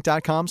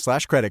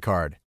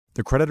usbank.com/creditcard.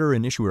 The creditor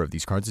and issuer of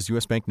these cards is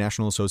U.S. Bank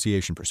National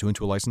Association, pursuant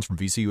to a license from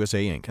Visa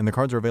USA Inc., and the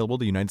cards are available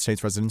to United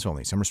States residents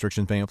only. Some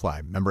restrictions may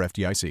apply. Member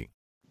FDIC.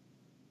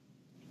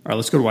 All right,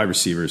 let's go to wide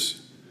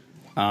receivers.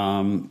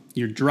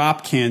 Your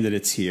drop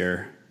candidates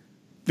here.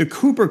 The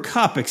Cooper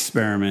Kupp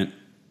experiment,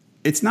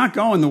 it's not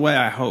going the way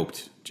I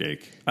hoped,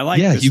 Jake. I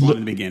liked this one in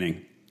the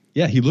beginning.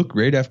 Yeah, he looked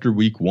great after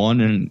week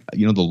 1, and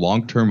the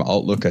long-term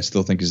outlook I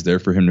still think is there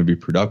for him to be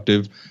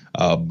productive.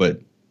 But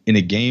in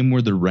a game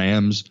where the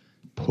Rams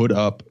put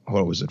up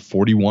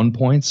 41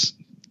 points?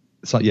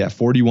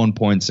 41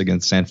 points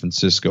against San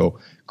Francisco.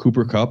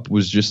 Cooper Kupp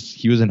was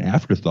an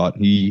afterthought.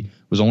 He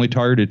was only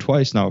targeted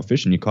twice. Now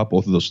efficient, he caught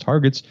both of those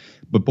targets,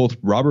 but both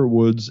Robert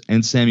Woods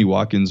and Sammy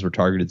Watkins were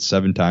targeted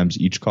 7 times.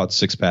 Each caught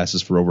 6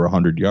 passes for over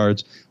 100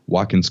 yards.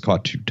 Watkins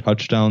caught 2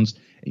 touchdowns.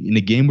 In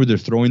a game where they're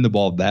throwing the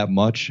ball that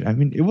much, I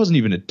mean, it wasn't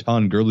even a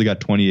ton. Gurley got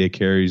 28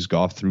 carries,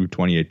 Goff threw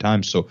 28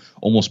 times, so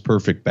almost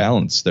perfect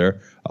balance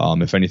there.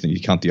 If anything, you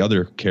count the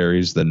other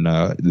carries, then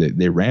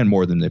they ran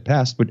more than they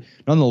passed. But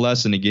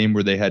nonetheless, in a game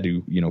where they had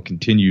to,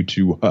 continue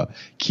to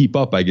keep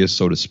up, I guess,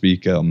 so to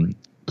speak,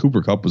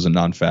 Cooper Kupp was a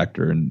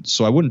non-factor. And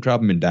so I wouldn't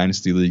drop him in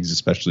dynasty leagues,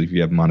 especially if you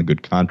have him on a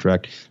good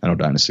contract. I know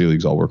dynasty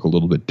leagues all work a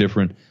little bit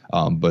different.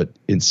 But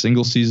in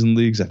single season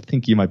leagues, I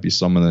think he might be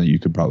someone that you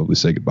could probably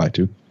say goodbye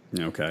to.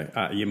 Okay,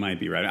 you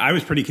might be right. I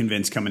was pretty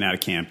convinced coming out of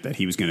camp that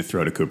he was going to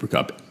throw to Cooper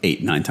Kupp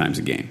 8-9 times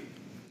a game.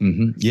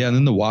 Mm-hmm. Yeah, and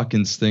then the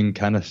Watkins thing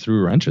kind of threw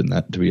a wrench in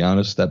that. To be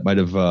honest, that might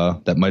have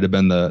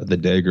been the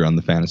dagger on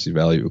the fantasy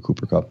value of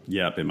Cooper Kupp.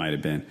 Yep, it might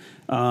have been.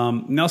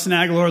 Nelson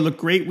Aguilar looked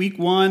great week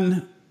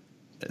 1.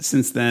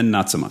 Since then,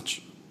 not so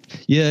much.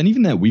 Yeah, and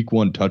even that week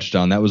 1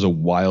 touchdown, that was a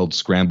wild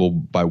scramble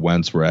by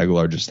Wentz where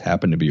Aguilar just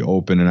happened to be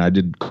open, and I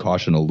did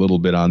caution a little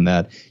bit on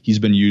that. He's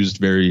been used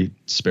very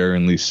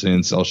sparingly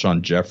since.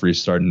 Alshon Jeffrey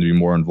starting to be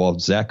more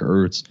involved. Zach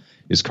Ertz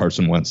is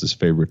Carson Wentz's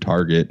favorite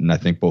target, and I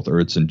think both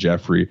Ertz and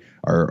Jeffrey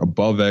are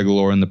above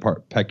Aguilar in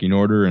the pecking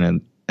order,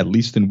 and at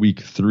least in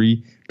week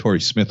 3. Torrey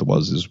Smith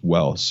was as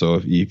well.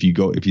 So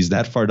if he's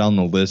that far down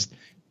the list,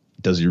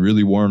 does he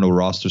really warrant a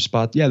roster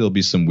spot? Yeah, there'll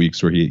be some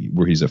weeks where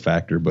he's a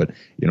factor, but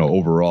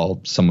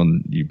overall,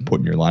 someone you put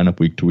in your lineup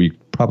week to week,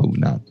 probably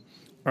not.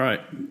 All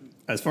right.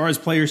 As far as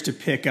players to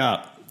pick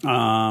up,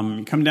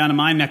 come down to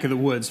my neck of the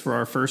woods for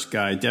our first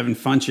guy, Devin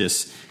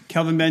Funchess.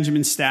 Kelvin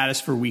Benjamin's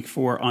status for week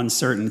 4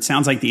 uncertain. It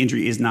sounds like the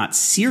injury is not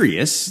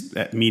serious,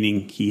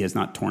 meaning he has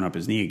not torn up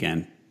his knee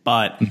again,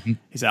 but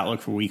his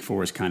outlook for week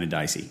 4 is kind of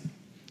dicey.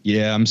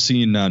 Yeah, I'm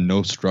seeing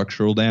no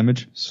structural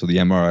damage. So the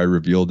MRI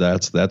revealed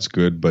that, so that's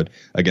good. But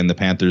again, the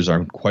Panthers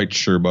aren't quite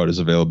sure about his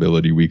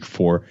availability week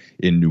 4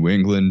 in New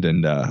England.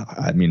 And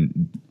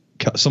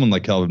someone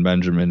like Kelvin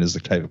Benjamin is the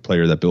type of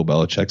player that Bill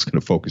Belichick's going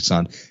to focus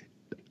on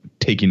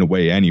taking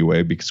away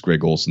anyway, because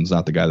Greg Olson's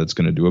not the guy that's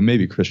going to do it.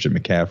 Maybe Christian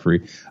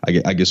McCaffrey.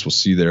 I guess we'll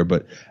see there.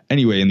 But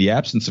anyway, in the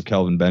absence of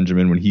Kelvin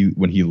Benjamin, when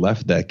he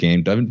left that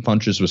game, Devin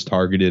Funchess was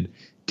targeted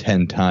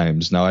 10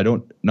 times. Now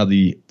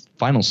the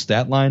final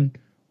stat line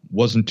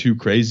wasn't too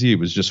crazy. It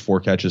was just 4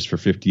 catches for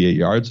 58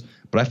 yards,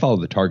 but I follow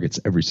the targets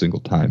every single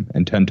time.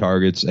 And 10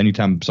 targets,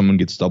 anytime someone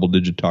gets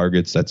double-digit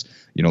targets, that's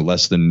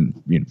less than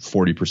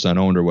 40%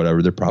 owned or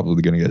whatever, they're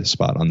probably going to get a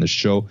spot on this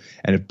show.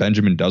 And if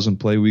Benjamin doesn't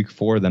play week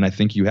 4, then I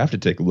think you have to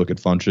take a look at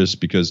Funchess,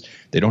 because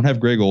they don't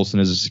have Greg Olson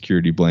as a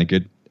security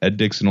blanket. Ed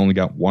Dixon only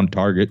got 1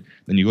 target.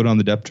 Then you go down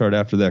the depth chart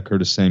after that: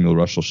 Curtis Samuel,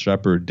 Russell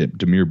Shepard,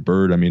 Damiere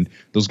Byrd. I mean,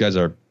 those guys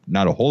are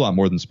not a whole lot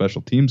more than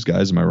special teams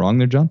guys. Am I wrong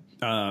there, John?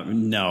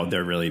 No,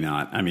 they're really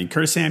not. I mean,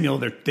 Curtis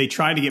Samuel, they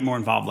tried to get more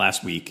involved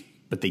last week,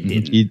 but they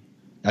didn't.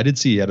 I did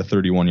see he had a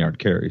 31-yard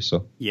carry,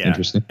 so yeah,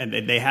 interesting. And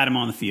they had him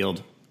on the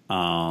field.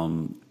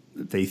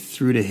 They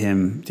threw to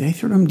him. Did they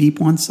throw to him deep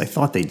once? I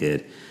thought they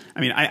did. I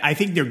mean, I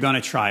think they're going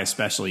to try,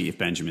 especially if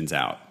Benjamin's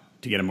out,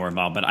 to get him more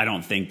involved. But I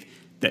don't think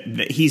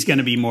that he's going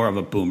to be more of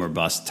a boom or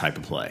bust type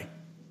of play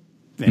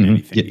than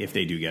anything if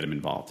they do get him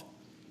involved.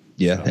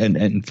 Yeah, so.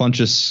 and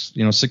Funchess,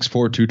 6'4",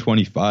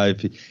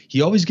 225.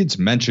 He always gets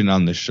mentioned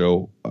on the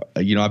show.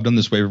 I've done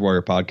this waiver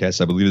wire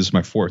podcast. I believe this is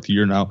my 4th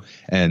year now,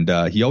 and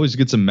he always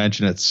gets a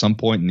mention at some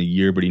point in the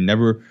year, but he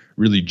never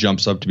really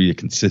jumps up to be a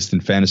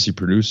consistent fantasy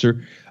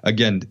producer.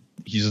 Again,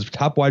 he's a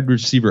top wide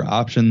receiver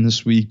option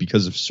this week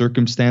because of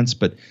circumstance,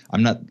 but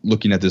I'm not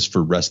looking at this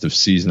for rest of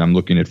season. I'm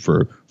looking at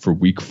for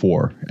week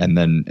 4, and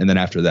then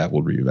after that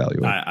we'll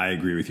reevaluate. I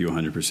agree with you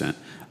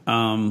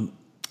 100%.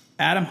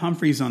 Adam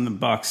Humphries on the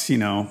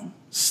Bucs,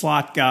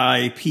 slot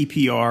guy,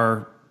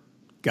 PPR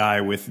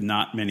guy with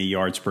not many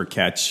yards per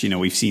catch.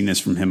 We've seen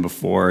this from him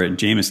before.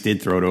 Jameis did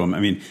throw to him.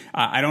 I mean,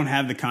 I don't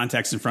have the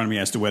context in front of me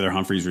as to whether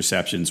Humphries'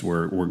 receptions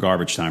were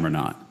garbage time or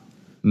not.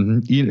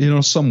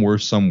 Mm-hmm. Some were,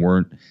 some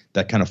weren't.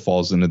 That kind of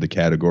falls into the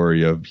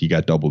category of he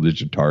got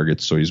double-digit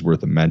targets, so he's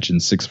worth a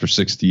mention. 6 for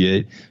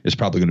 68 is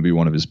probably going to be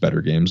one of his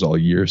better games all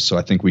year. So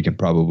I think we can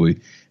probably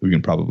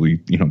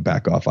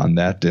back off on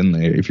that. And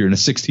if you're in a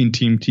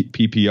 16-team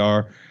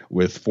PPR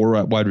with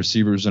 4 wide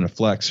receivers and a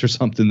flex or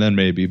something, then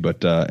maybe.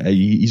 But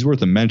he's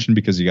worth a mention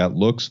because he got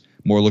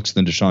more looks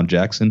than Deshaun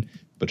Jackson.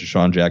 But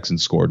Deshaun Jackson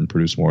scored and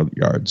produced more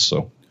yards,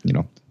 so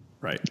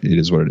Right. It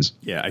is what it is.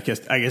 Yeah, I guess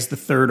the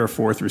 3rd or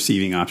 4th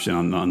receiving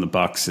option on the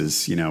Bucs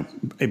is,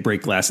 a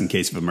break glass in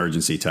case of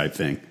emergency type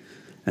thing.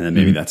 And then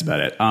maybe that's about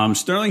it.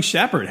 Sterling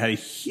Shepard had a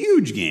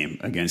huge game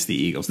against the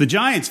Eagles. The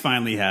Giants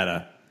finally had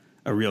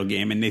a real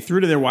game, and they threw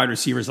to their wide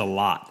receivers a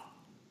lot.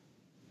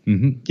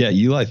 Mm-hmm. Yeah,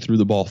 Eli threw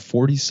the ball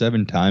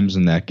 47 times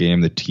in that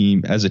game.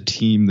 As a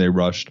team, they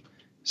rushed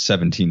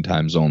 17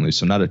 times only.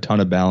 So not a ton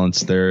of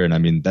balance there. And I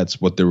mean,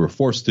 that's what they were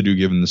forced to do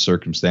given the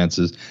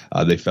circumstances.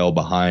 They fell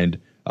behind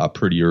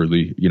pretty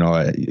early.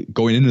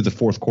 Going into the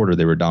 4th quarter,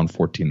 they were down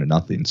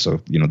 14-0.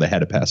 So, they had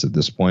to pass at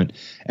this point.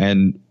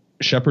 And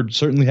Shepard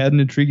certainly had an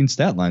intriguing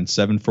stat line,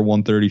 7 for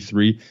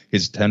 133.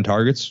 His 10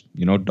 targets,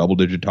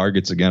 double-digit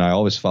targets. Again, I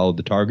always followed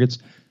the targets.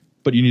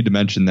 But you need to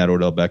mention that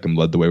Odell Beckham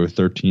led the way with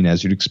 13,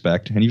 as you'd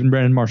expect. And even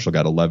Brandon Marshall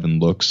got 11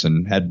 looks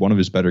and had one of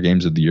his better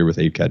games of the year with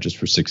 8 catches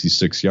for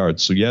 66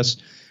 yards. So, yes,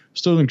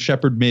 Sterling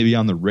Shepard may be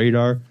on the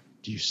radar.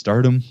 Do you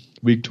start him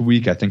week to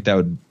week? I think that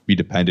would be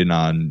dependent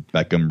on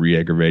Beckham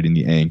re-aggravating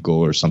the ankle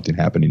or something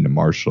happening to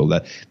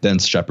Marshall. Then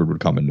Shepard would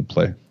come into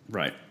play.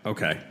 Right.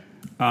 Okay.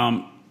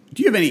 Do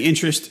you have any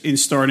interest in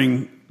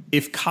starting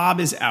if Cobb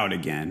is out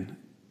again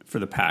for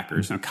the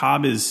Packers? Now,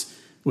 Cobb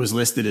was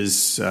listed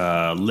as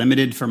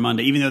limited for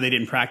Monday. Even though they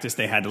didn't practice,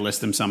 they had to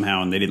list him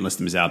somehow, and they didn't list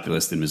him as out. They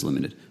listed him as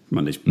limited for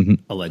Monday's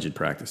alleged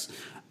practice.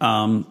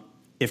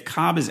 If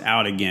Cobb is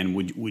out again,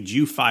 would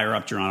you fire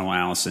up Geronimo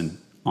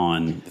Allison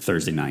on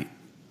Thursday night?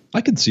 I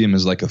could see him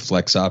as like a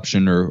flex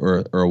option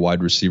or a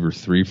wide receiver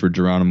 3 for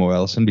Geronimo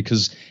Allison,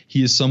 because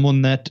he is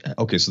someone that,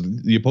 so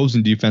the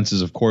opposing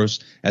defenses, of course,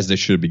 as they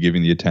should be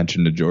giving the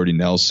attention to Jordy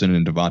Nelson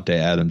and Devontae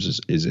Adams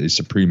is a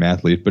supreme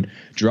athlete. But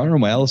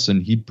Geronimo Allison,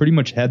 he pretty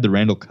much had the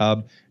Randall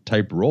Cobb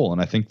type role,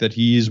 and I think that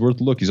he is worth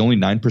a look. He's only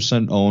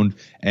 9% owned,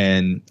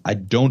 and I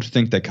don't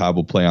think that Cobb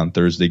will play on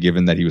Thursday,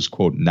 given that he was,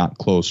 quote, not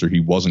close, or he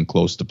wasn't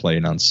close to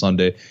playing on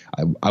Sunday.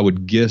 I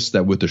would guess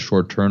that with the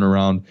short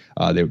turnaround,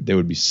 they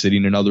would be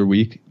sitting another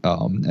week,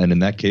 and in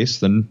that case,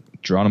 then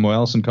Geronimo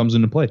Allison comes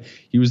into play.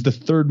 He was the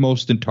third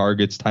most in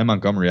targets. Ty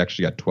Montgomery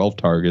actually got 12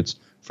 targets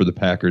for the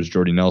Packers.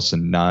 Jordy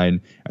Nelson 9,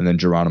 and then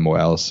Geronimo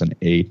Allison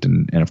 8,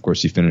 and of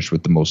course he finished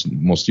with the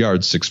most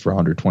yards, 6 for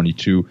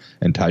 122,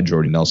 and tied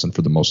Jordy Nelson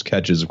for the most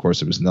catches. Of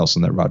course, it was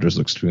Nelson that Rodgers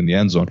looks to in the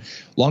end zone.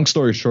 Long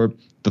story short,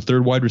 the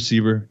third wide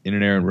receiver in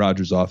an Aaron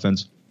Rodgers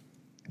offense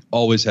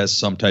always has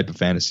some type of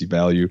fantasy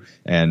value,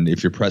 and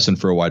if you're pressing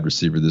for a wide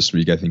receiver this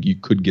week, I think you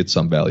could get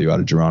some value out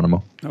of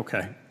Geronimo.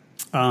 Okay.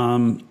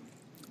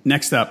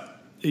 Next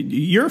up,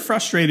 you're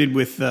frustrated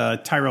with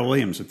Tyrell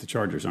Williams with the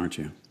Chargers, aren't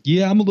you?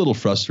 Yeah, I'm a little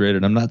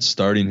frustrated. I'm not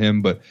starting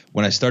him, but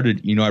when I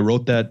started, I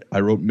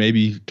wrote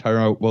maybe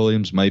Tyrell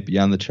Williams might be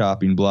on the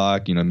chopping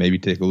block, maybe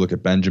take a look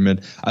at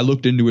Benjamin. I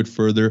looked into it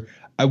further.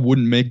 I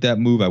wouldn't make that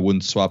move. I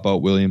wouldn't swap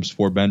out Williams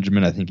for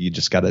Benjamin. I think you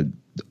just got to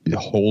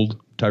hold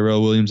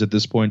Tyrell Williams at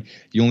this point.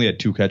 He only had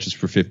 2 catches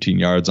for 15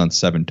 yards on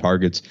 7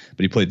 targets,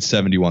 but he played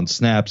 71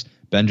 snaps.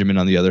 Benjamin,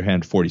 on the other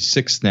hand,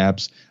 46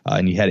 snaps,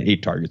 and he had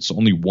 8 targets, so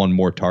only 1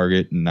 more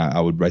target, and I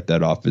would write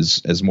that off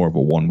as more of a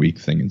 1-week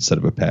thing instead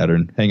of a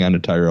pattern. Hang on to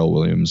Tyrell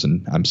Williams,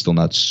 and I'm still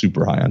not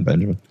super high on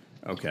Benjamin.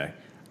 Okay.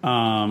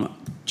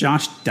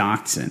 Josh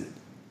Doctson.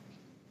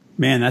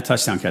 Man, that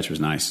touchdown catch was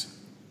nice.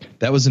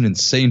 That was an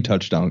insane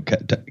touchdown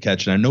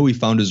catch, and I know he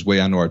found his way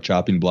onto our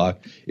chopping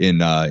block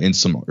in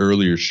some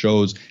earlier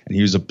shows, and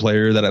he was a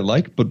player that I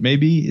like, but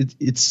maybe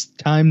it's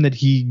time that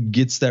he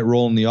gets that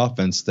role in the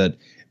offense that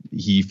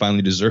he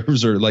finally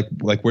deserves, or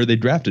like where they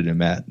drafted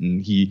him at.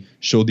 And he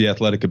showed the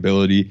athletic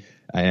ability,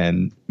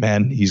 and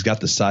man, he's got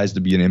the size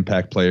to be an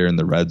impact player in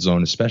the red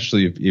zone,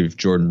 especially if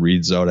Jordan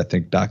Reed's out. I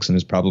think Doctson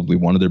is probably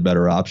one of their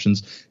better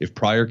options. If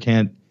Pryor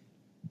can't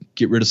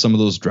get rid of some of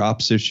those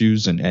drops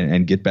issues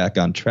and get back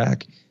on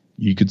track,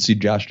 you could see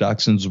Josh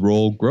Doctson's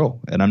role grow.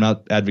 And I'm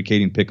not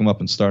advocating pick him up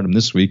and start him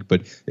this week,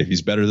 but if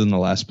he's better than the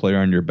last player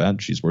on your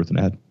bench, he's worth an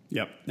ad.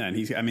 Yep,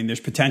 and there's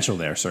potential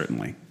there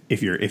certainly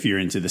if you're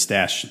into the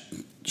stash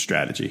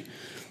strategy.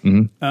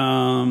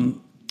 Mm-hmm.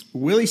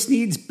 Willie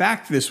Snead's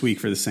back this week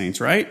for the Saints,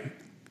 right?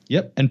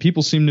 Yep, and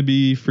people seem to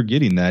be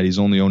forgetting that he's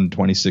only owned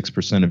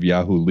 26% of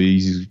Yahoo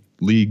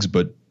leagues,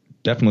 but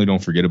definitely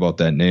don't forget about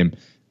that name.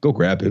 Go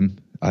grab him.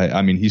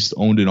 I mean, he's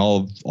owned in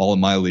all of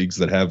my leagues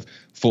that have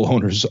full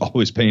owners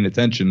always paying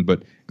attention.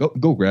 But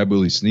go grab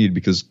Willie Snead,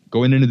 because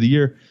going into the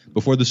year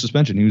before the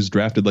suspension, he was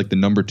drafted like the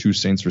number 2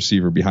 Saints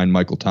receiver behind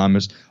Michael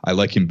Thomas. I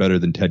like him better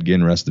than Ted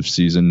Ginn rest of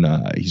season.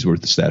 He's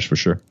worth the stash for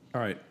sure. All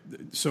right.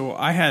 So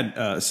I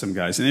had some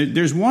guys, and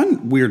there's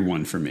one weird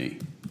one for me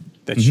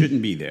that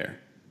shouldn't be there.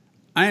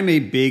 I am a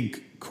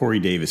big Corey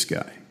Davis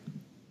guy.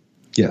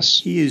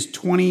 Yes. He is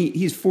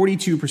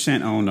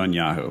 42% owned on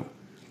Yahoo.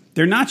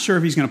 They're not sure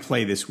if he's going to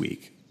play this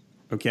week,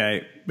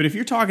 okay? But if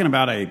you're talking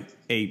about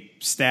a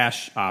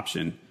stash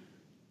option,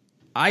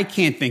 I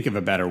can't think of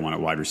a better one at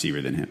wide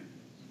receiver than him.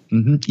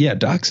 Mm-hmm. Yeah,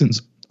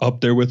 Doxson's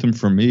up there with him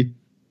for me,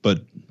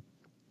 but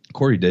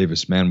Corey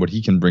Davis, man, what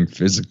he can bring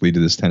physically to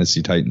this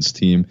Tennessee Titans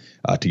team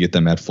to get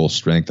them at full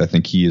strength, I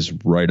think he is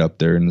right up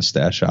there in the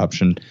stash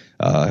option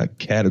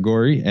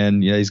category.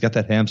 And yeah, he's got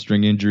that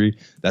hamstring injury.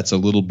 That's a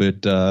little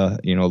bit, a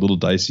little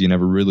dicey. You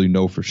never really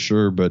know for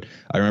sure. But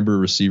I remember a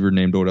receiver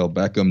named Odell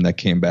Beckham that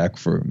came back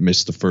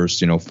missed the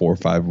first, 4 or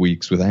 5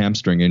 weeks with a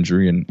hamstring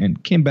injury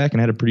and came back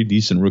and had a pretty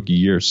decent rookie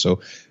year.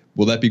 So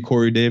will that be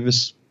Corey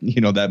Davis?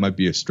 That might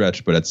be a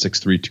stretch, but at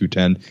 6'3",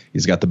 210,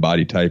 he's got the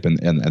body type and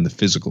the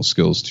physical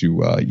skills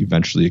to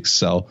eventually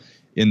excel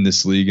in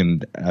this league.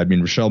 And I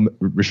mean,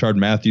 Rashard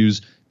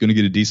Matthews going to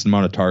get a decent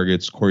amount of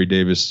targets. Corey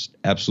Davis,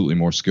 absolutely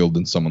more skilled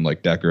than someone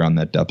like Decker on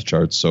that depth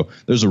chart. So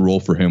there's a role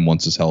for him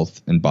once his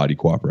health and body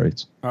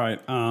cooperates. All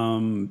right.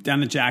 Down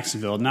to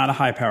Jacksonville, not a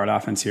high-powered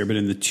offense here, but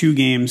in the 2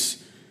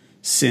 games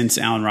since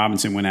Allen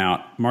Robinson went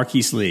out,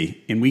 Marquise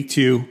Lee in week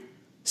 2,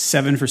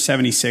 7 for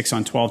 76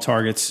 on 12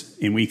 targets.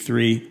 In week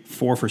 3,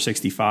 4 for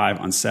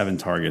 65 on 7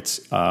 targets.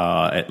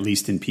 At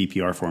least in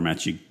PPR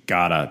formats, you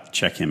gotta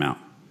check him out.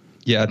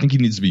 Yeah, I think he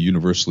needs to be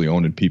universally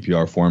owned in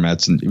PPR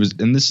formats,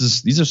 and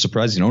these are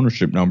surprising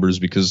ownership numbers,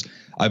 because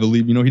I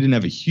believe he didn't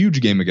have a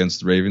huge game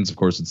against the Ravens. Of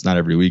course, it's not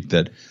every week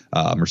that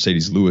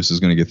Mercedes Lewis is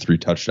going to get 3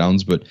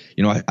 touchdowns, but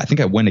I think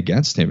I went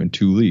against him in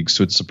 2 leagues,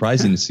 so it's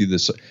surprising to see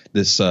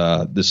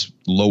this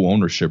low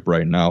ownership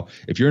right now.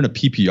 If you're in a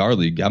PPR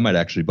league, I might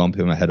actually bump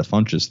him ahead of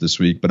Funchess this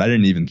week, but I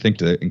didn't even think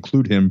to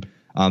include him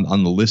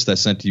on the list I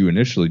sent to you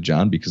initially,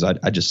 John, because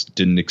I just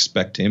didn't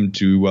expect him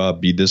to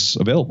be this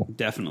available.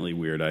 Definitely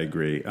weird. I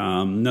agree.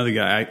 Another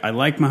guy, I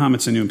like Mohamed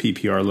Sanu in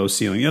PPR, low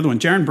ceiling. The other one,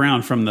 Jaron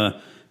Brown from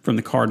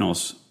the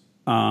Cardinals,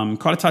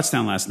 caught a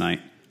touchdown last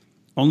night.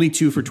 Only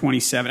 2 for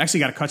 27.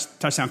 Actually got a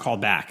touchdown called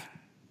back,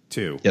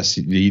 too. Yes,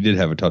 he did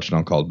have a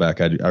touchdown called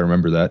back. I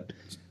remember that.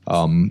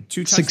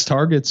 6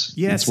 targets.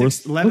 Yeah,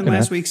 11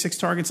 last week, 6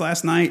 targets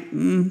last night.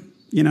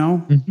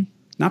 Mm-hmm.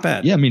 Not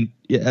bad. Yeah, I mean,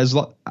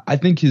 I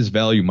think his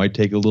value might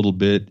take a little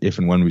bit if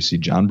and when we see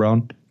John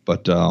Brown,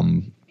 but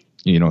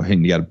you got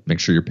to make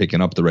sure you're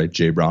picking up the right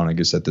Jay Brown, I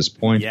guess, at this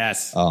point.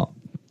 Yes.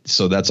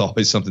 So that's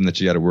always something that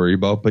you got to worry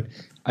about. But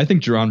I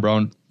think Jaron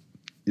Brown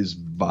is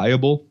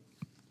viable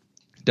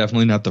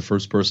Definitely not the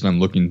first person I'm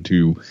looking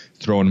to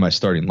throw in my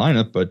starting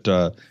lineup,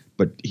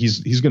 but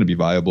he's going to be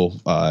viable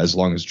as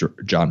long as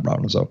John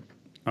Brown is out.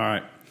 All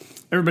right.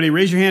 Everybody,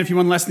 raise your hand if you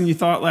won less than you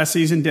thought last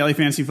season. Daily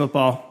fantasy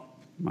football.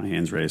 My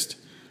hand's raised.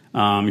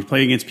 You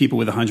play against people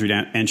with 100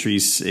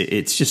 entries.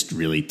 It's just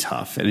really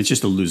tough, and it's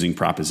just a losing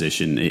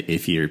proposition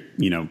if you're,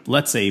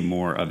 let's say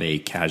more of a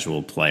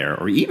casual player,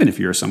 or even if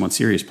you're a somewhat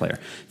serious player.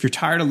 If you're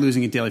tired of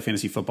losing at daily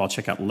fantasy football,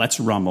 check out Let's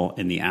Rumble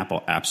in the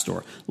Apple App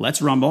Store. Let's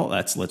Rumble,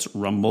 that's Let's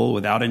Rumble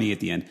without any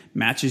at the end,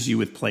 matches you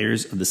with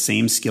players of the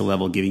same skill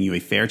level, giving you a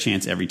fair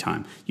chance every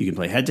time. You can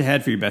play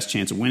head-to-head for your best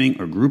chance of winning,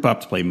 or group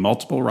up to play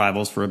multiple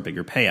rivals for a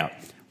bigger payout.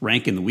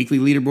 Rank in the weekly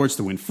leaderboards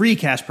to win free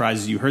cash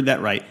prizes. You heard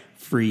that right.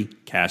 Free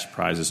cash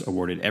prizes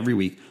awarded every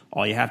week.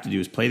 All you have to do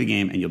is play the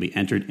game and you'll be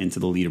entered into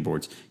the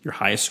leaderboards. Your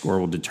highest score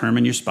will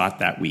determine your spot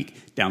that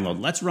week.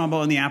 Download Let's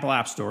Rumble in the Apple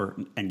App Store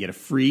and get a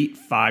free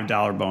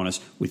 $5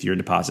 bonus with your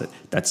deposit.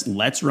 That's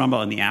Let's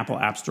Rumble in the Apple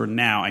App Store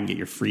now and get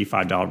your free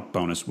 $5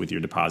 bonus with your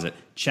deposit.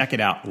 Check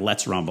it out.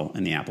 Let's Rumble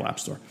in the Apple App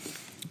Store.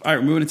 All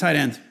right, moving to tight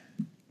end.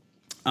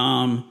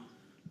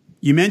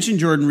 You mentioned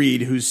Jordan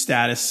Reed, whose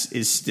status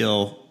is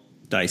still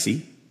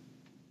dicey.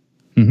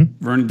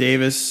 Mm-hmm. Vernon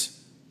Davis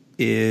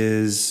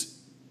is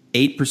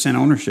 8%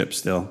 ownership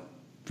still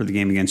for the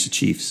game against the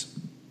Chiefs.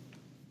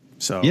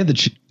 So yeah, the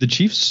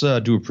Chiefs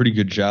do a pretty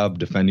good job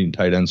defending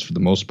tight ends for the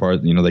most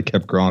part. They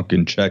kept Gronk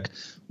in check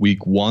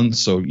week 1,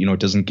 so it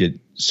doesn't get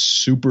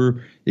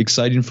super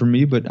exciting for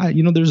me. But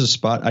there's a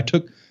spot I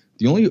took.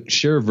 The only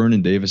share of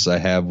Vernon Davis I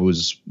have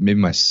was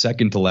maybe my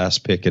second to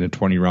last pick in a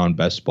 20-round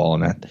best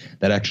ball, and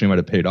that actually might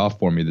have paid off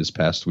for me this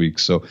past week.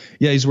 So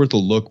yeah, he's worth a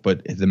look.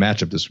 But the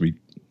matchup this week,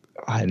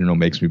 I don't know,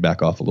 makes me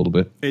back off a little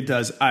bit. It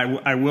does.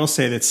 I will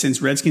say that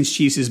since Redskins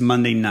Chiefs is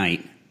Monday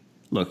night,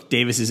 look,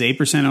 Davis is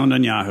 8% owned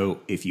on Yahoo.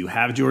 If you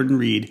have Jordan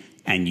Reed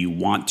and you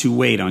want to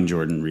wait on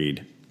Jordan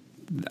Reed,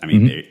 I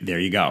mean, there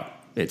you go.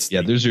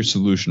 There's your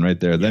solution right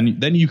there. Yeah.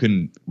 Then you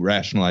can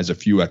rationalize a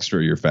few extra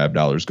of your fab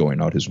dollars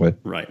going out his way.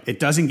 Right. It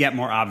doesn't get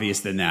more obvious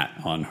than that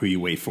on who you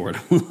wait for in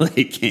a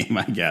late game,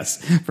 I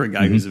guess, for a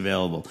guy who's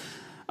available.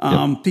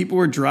 People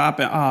were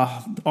dropping.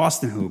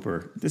 Austin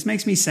Hooper. This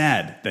makes me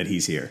sad that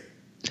he's here.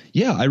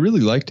 Yeah, I really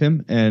liked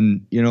him.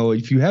 And,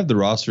 if you have the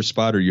roster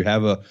spot or you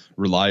have a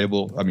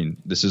reliable,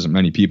 this isn't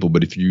many people,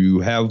 but if you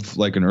have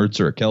like an Ertz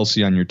or a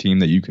Kelsey on your team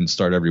that you can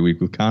start every week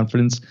with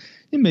confidence,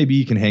 then maybe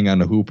you can hang on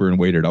to Hooper and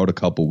wait it out a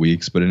couple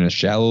weeks. But in a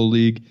shallow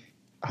league,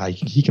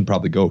 he can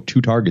probably go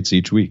 2 targets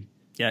each week.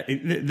 Yeah,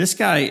 this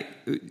guy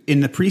in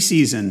the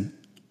preseason,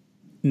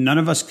 none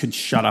of us could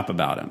shut up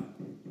about him.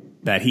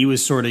 That he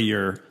was sort of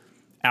your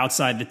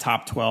outside the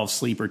top 12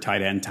 sleeper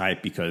tight end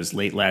type, because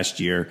late last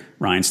year,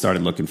 Ryan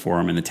started looking for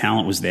him and the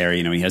talent was there.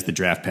 He has the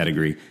draft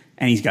pedigree,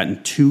 and he's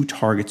gotten 2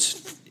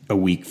 targets a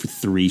week for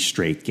 3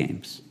 straight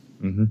games.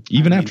 Mm-hmm.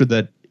 Even after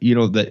that,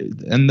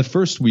 and the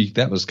first week,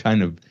 that was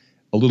kind of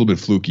a little bit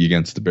fluky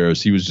against the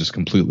Bears. He was just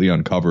completely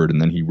uncovered,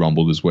 and then he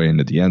rumbled his way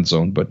into the end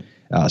zone. But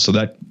so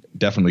that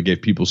definitely gave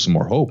people some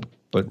more hope.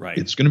 But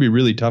It's going to be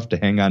really tough to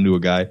hang on to a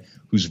guy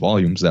whose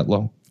volume's that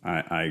low.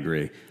 I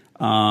agree.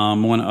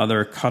 One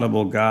other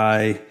cuttable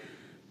guy.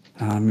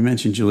 You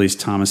mentioned Julius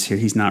Thomas here.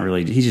 He's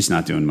just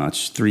not doing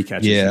much. 3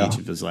 catches in each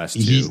of his last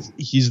 2.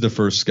 He's the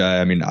first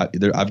guy.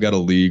 I've got a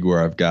league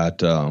where I've got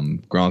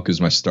Gronk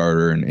as my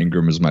starter and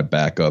Ingram as my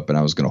backup, and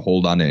I was going to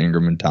hold on to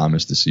Ingram and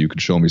Thomas to see who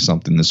could show me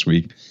something this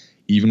week.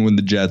 Even when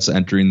the Jets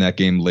entering that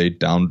game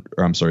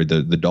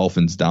the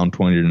Dolphins down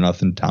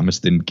 20-0, Thomas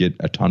didn't get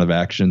a ton of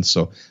action.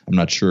 So I'm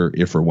not sure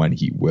if or when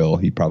he will.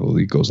 He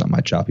probably goes on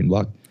my chopping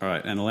block. All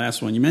right. And the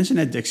last one, you mentioned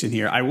Ed Dixon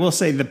here. I will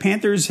say the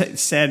Panthers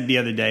said the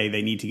other day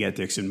they need to get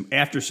Dixon.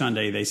 After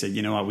Sunday, they said,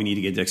 you know what, we need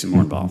to get Dixon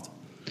more involved.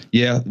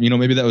 Yeah,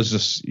 maybe that was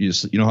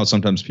just how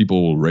sometimes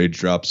people will rage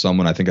drop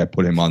someone. I think I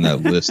put him on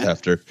that list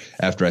after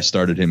I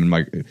started him in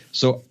my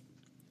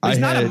He's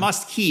not a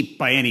must keep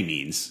by any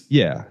means.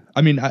 Yeah.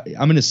 I'm in a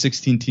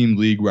 16-team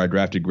league where I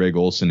drafted Greg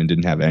Olsen and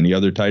didn't have any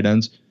other tight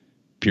ends,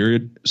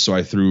 period. So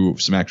I threw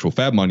some actual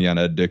fab money on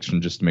Ed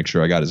Dixon just to make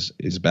sure I got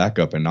his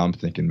backup. And now I'm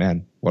thinking,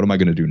 man, what am I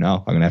going to do now?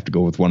 I'm going to have to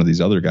go with one of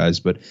these other guys,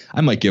 but I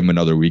might give him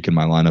another week in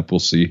my lineup. We'll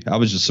see. I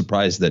was just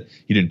surprised that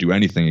he didn't do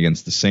anything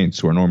against the Saints,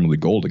 who are normally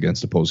gold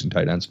against opposing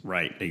tight ends.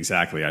 Right.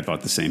 Exactly. I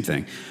thought the same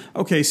thing.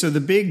 Okay. So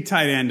the big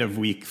tight end of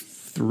week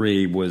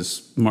 3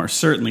 was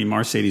certainly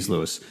Mercedes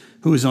Lewis,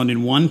 who is owned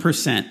in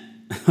 1%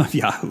 of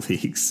Yahoo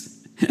leagues.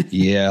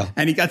 Yeah.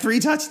 And he got 3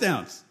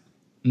 touchdowns.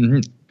 Mm-hmm.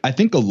 I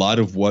think a lot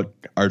of what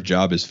our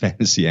job as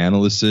fantasy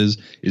analysts is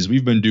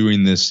we've been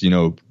doing this,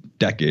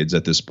 decades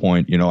at this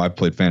point. I've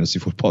played fantasy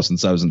football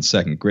since I was in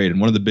 2nd grade. And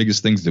one of the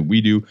biggest things that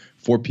we do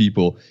for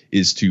people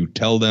is to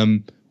tell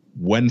them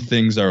when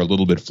things are a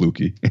little bit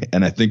fluky.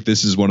 And I think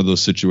this is one of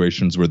those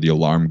situations where the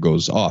alarm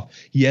goes off.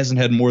 He hasn't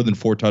had more than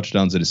 4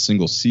 touchdowns in a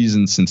single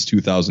season since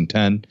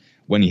 2010.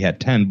 When he had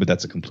 10, but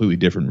that's a completely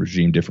different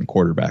regime, different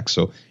quarterback.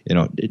 So,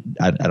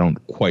 I don't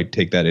quite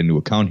take that into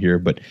account here.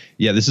 But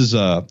yeah, this is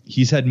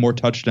he's had more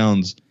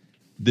touchdowns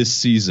this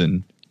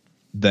season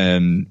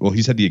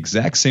he's had the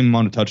exact same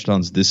amount of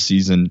touchdowns this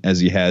season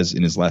as he has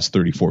in his last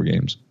 34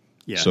 games.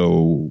 Yeah.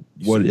 So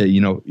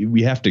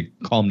we have to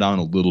calm down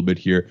a little bit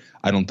here.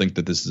 I don't think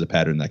that this is a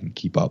pattern that can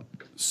keep up.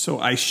 So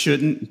I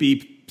shouldn't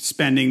be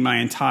spending my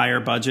entire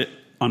budget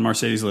on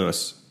Mercedes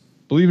Lewis.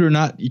 Believe it or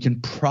not, you can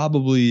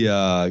probably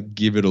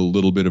give it a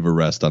little bit of a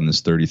rest on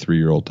this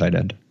 33-year-old tight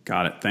end.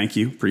 Got it. Thank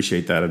you.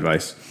 Appreciate that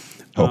advice.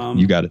 Oh,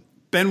 you got it.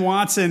 Ben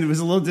Watson was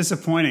a little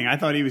disappointing. I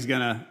thought he was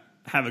going to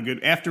have a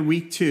good – after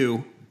week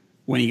 2,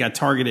 when he got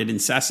targeted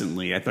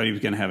incessantly, I thought he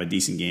was going to have a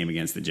decent game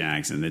against the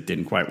Jags, and it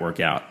didn't quite work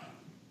out.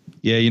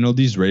 Yeah,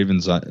 these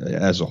Ravens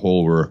as a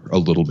whole were a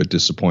little bit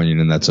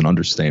disappointing, and that's an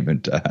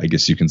understatement, I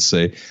guess you can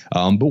say.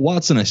 But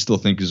Watson, I still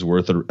think, is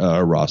worth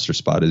a roster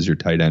spot as your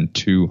tight end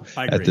too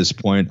at this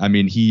point. I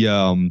mean, he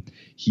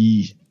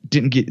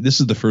didn't get.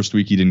 This is the first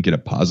week he didn't get a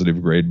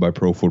positive grade by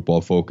Pro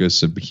Football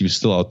Focus. He was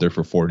still out there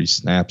for 40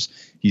 snaps.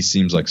 He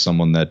seems like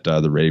someone that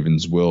the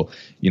Ravens will,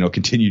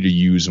 continue to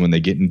use when they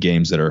get in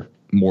games that are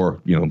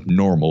more,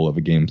 normal of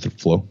a game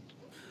flow.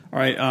 All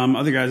right,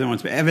 other guys I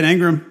want to. Evan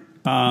Engram.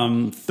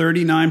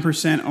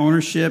 39%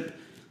 ownership,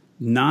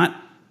 not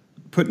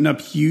putting up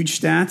huge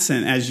stats.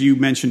 And as you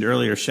mentioned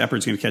earlier,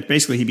 Shepard's going to catch.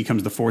 Basically, he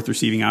becomes the 4th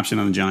receiving option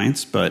on the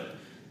Giants, but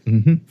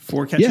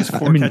 4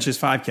 catches,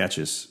 5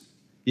 catches.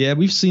 Yeah,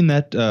 we've seen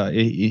that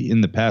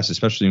in the past,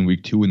 especially in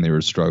week 2 when they were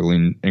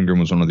struggling. Ingram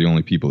was one of the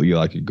only people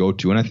Eli could go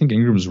to. And I think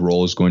Ingram's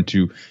role is going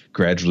to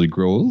gradually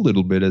grow a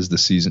little bit as the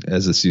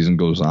season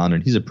goes on.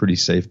 And he's a pretty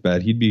safe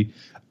bet.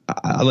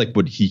 I like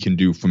what he can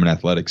do from an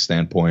athletic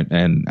standpoint,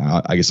 and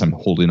I guess I'm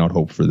holding out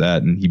hope for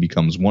that. And he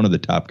becomes one of the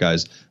top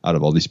guys out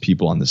of all these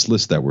people on this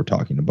list that we're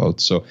talking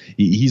about. So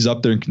he's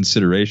up there in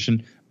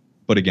consideration.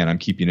 But again, I'm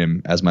keeping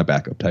him as my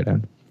backup tight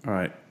end. All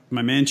right.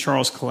 My man,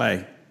 Charles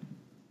Clay,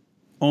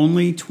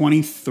 only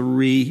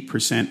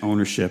 23%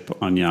 ownership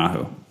on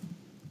Yahoo.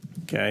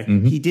 Okay.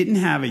 Mm-hmm. He didn't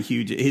have a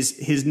huge,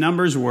 his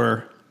numbers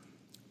were,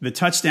 the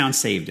touchdown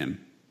saved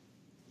him.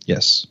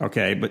 Yes.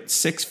 Okay. But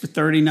 6 for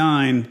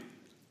 39.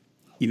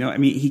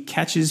 He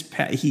catches.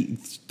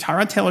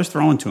 Tyrod Taylor's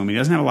throwing to him. He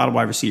doesn't have a lot of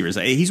wide receivers.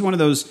 He's one of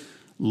those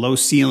low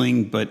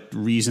ceiling but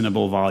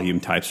reasonable volume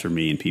types for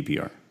me in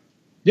PPR.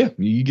 Yeah,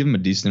 you give him a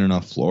decent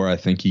enough floor. I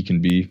think he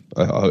can be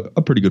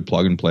a pretty good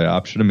plug and play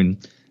option. I mean,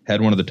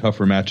 had one of the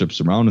tougher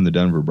matchups around in the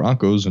Denver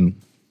Broncos and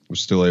was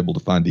still able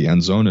to find the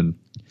end zone. And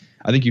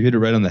I think you hit it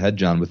right on the head,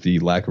 John, with the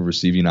lack of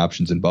receiving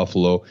options in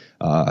Buffalo.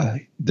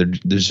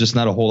 There's just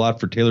not a whole lot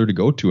for Taylor to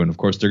go to. And of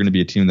course, they're going to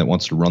be a team that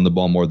wants to run the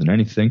ball more than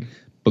anything.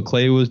 But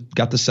Clay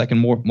got the second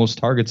most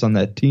targets on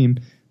that team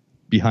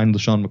behind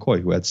LaShawn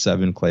McCoy, who had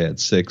 7. Clay had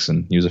 6,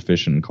 and he was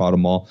efficient and caught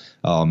them all.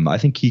 I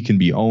think he can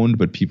be owned,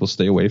 but people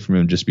stay away from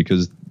him just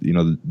because,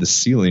 the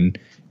ceiling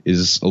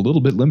is a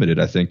little bit limited.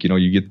 I think,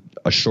 you get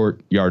a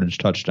short yardage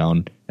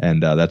touchdown,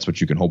 and that's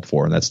what you can hope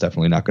for, and that's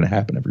definitely not going to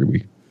happen every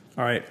week.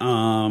 All right.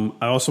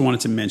 I also wanted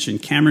to mention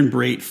Cameron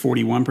Brate,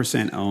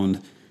 41%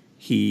 owned.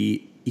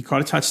 He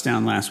caught a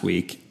touchdown last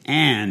week,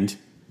 and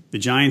the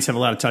Giants have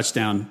allowed a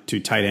touchdown to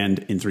tight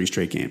end in 3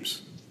 straight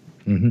games.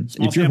 Mm-hmm.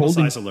 Small sample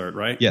size alert,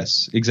 right?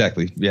 Yes,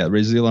 exactly. Yeah,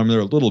 raise the alarm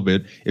there a little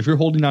bit. If you're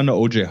holding on to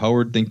O.J.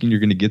 Howard thinking you're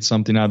going to get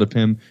something out of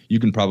him,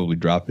 you can probably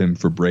drop him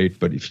for Brate.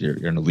 But if you're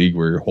in a league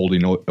where you're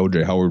holding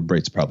O.J. Howard,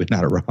 Brate's probably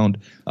not around.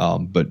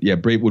 But yeah,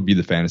 Brate would be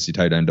the fantasy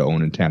tight end to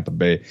own in Tampa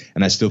Bay.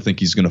 And I still think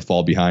he's going to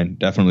fall behind.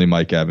 Definitely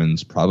Mike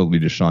Evans, probably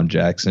Deshaun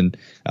Jackson.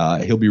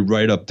 He'll be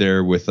right up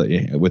there with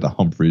a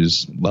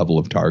Humphreys level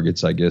of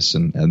targets, I guess.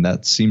 And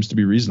that seems to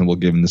be reasonable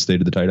given the state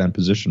of the tight end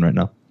position right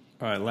now.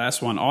 All right,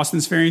 last one. Austin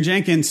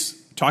Seferian-Jenkins.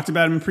 Talked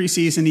about him in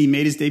preseason. He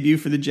made his debut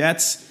for the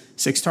Jets.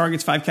 6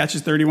 targets, 5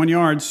 catches, 31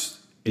 yards.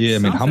 Yeah, I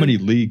mean, how many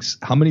leagues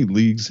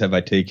have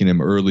I taken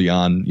him early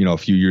on, a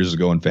few years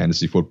ago in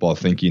fantasy football,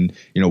 thinking,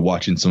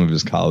 watching some of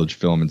his college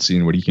film and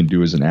seeing what he can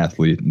do as an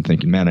athlete and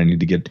thinking, man, I need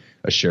to get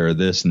a share of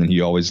this. And then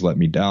he always let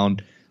me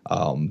down.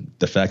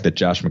 The fact that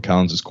Josh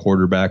McCown's his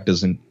quarterback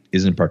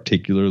isn't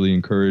particularly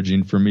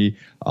encouraging for me.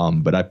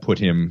 But I put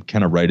him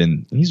kind of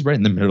he's right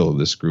in the middle of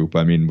this group.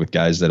 I mean, with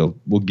guys that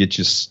will get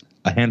you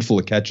a handful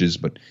of catches,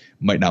 but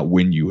might not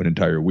win you an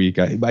entire week.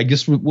 I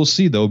guess we'll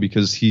see though,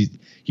 because he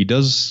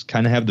does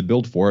kind of have the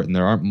build for it, and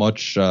there aren't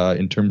much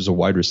in terms of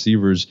wide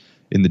receivers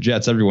in the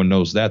Jets. Everyone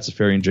knows that.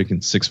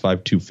 Seferian-Jenkins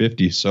 6'5",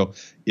 250. So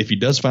if he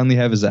does finally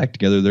have his act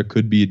together, there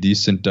could be a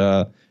decent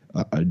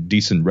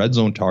red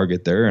zone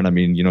target there. And I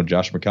mean,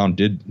 Josh McCown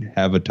did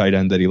have a tight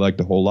end that he liked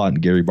a whole lot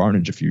in Gary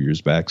Barnidge a few years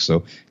back.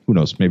 So who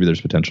knows? Maybe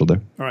there's potential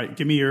there. All right,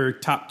 give me your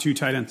top 2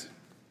 tight ends.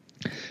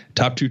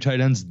 Top 2 tight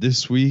ends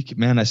this week,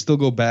 man. I still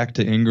go back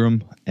to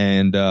Ingram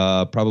and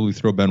probably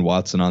throw Ben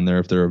Watson on there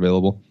if they're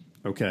available.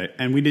 Okay,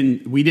 and we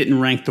didn't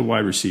rank the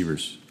wide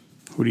receivers.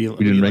 We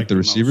didn't rank the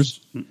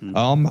receivers.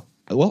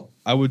 Well,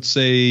 I would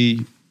say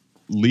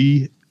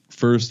Lee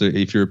first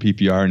if you're a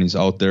PPR and he's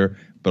out there,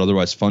 but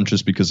otherwise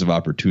Funchess because of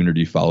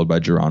opportunity, followed by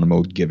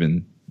Geronimo,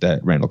 given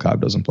that Randall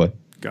Cobb doesn't play.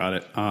 Got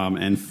it.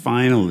 And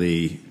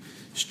finally,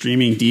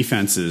 streaming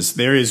defenses.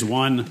 There is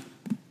one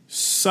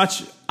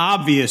such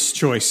obvious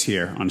choice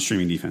here on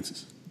streaming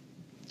defenses.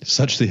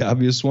 Such the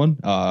obvious one.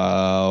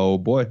 Oh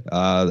boy.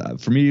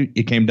 For me,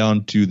 it came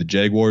down to the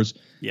Jaguars.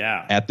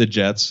 Yeah. At the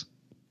Jets.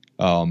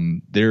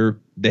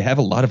 They have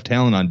a lot of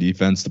talent on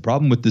defense. The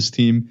problem with this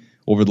team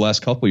over the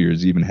last couple of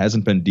years even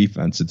hasn't been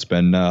defense. It's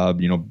been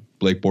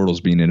Blake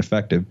Bortles being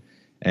ineffective.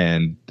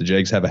 And the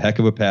Jags have a heck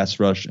of a pass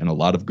rush and a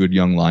lot of good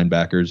young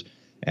linebackers,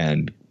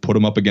 and put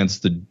them up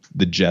against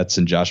the Jets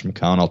and Josh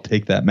McCown. I'll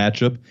take that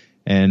matchup.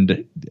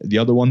 And the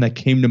other one that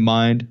came to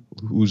mind,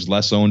 who's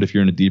less owned if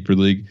you're in a deeper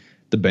league,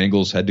 the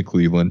Bengals head to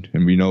Cleveland.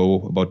 And we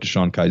know about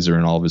DeShone Kizer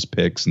and all of his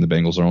picks, and the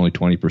Bengals are only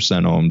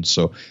 20% owned.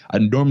 So I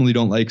normally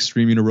don't like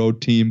streaming a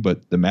road team,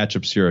 but the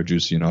matchups here are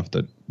juicy enough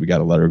that we got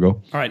to let her go.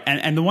 All right.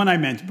 And the one I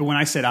meant, but when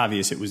I said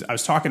obvious, I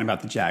was talking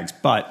about the Jags,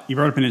 but you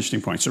brought up an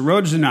interesting point. So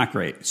roads are not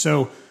great.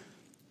 So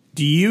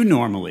do you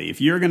normally,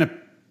 if you're going to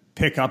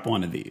pick up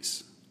one of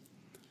these,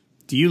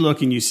 do you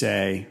look and you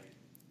say,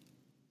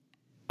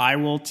 I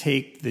will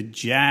take the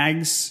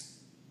Jags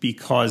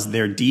because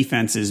their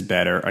defense is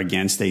better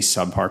against a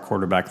subpar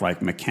quarterback like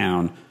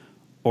McCown,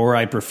 or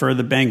I prefer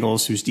the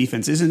Bengals, whose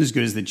defense isn't as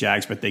good as the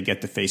Jags, but they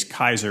get to face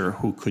Kizer,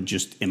 who could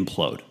just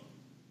implode?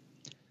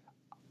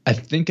 I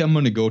think I'm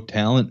going to go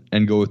talent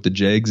and go with the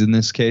Jags in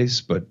this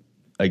case. But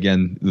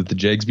again, with the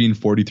Jags being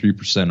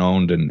 43%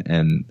 owned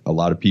and a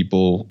lot of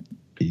people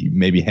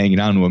maybe hanging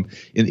on to him.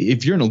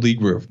 If you're in a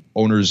league where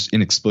owners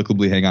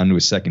inexplicably hang on to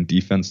a second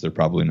defense, they're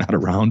probably not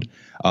around.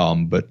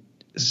 But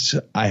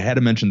I had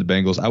to mention the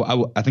Bengals.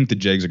 I think the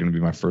Jags are going to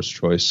be my first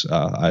choice.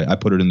 I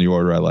put it in the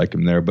order I like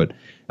them there, but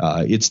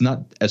it's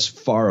not as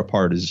far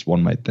apart as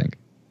one might think.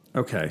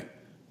 Okay.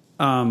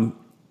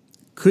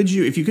 Could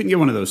you, if you couldn't get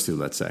one of those two,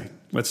 let's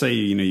say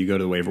you go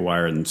to the waiver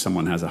wire and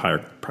someone has a higher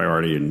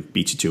priority and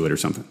beats you to it or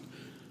something.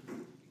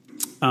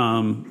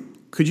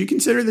 Could you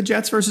consider the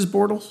Jets versus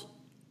Bortles?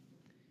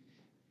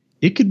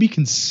 It could be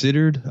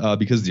considered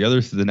because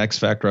the next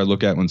factor I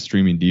look at when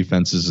streaming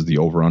defenses is the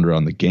over-under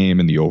on the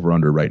game, and the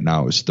over-under right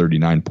now is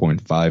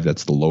 39.5.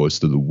 That's the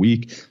lowest of the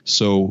week.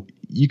 So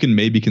you can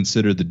maybe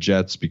consider the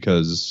Jets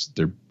because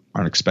there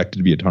aren't expected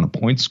to be a ton of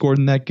points scored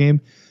in that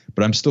game,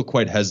 but I'm still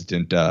quite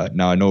hesitant.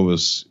 Now I know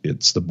it's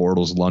the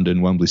Bortles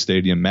London Wembley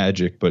Stadium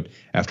magic, but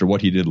after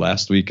what he did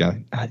last week,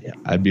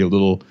 I'd be a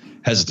little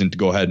hesitant to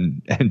go ahead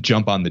and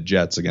jump on the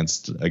Jets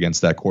against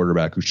that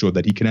quarterback who showed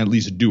that he can at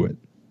least do it.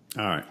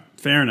 All right.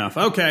 Fair enough.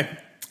 Okay.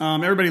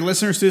 Everybody,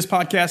 listeners to this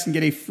podcast can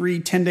get a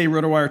free 10-day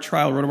RotoWire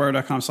trial,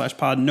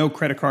 rotowire.com/pod. No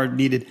credit card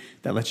needed.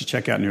 That lets you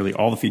check out nearly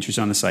all the features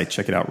on the site.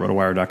 Check it out,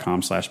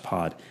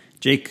 rotowire.com/pod.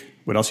 Jake,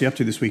 what else are you up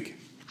to this week?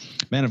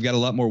 Man, I've got a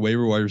lot more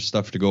waiver wire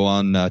stuff to go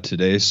on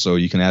today, so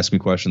you can ask me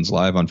questions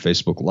live on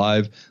Facebook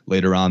Live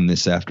later on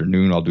this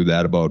afternoon. I'll do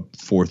that about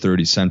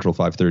 4:30 Central,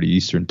 5:30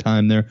 Eastern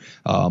time there.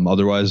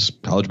 Otherwise,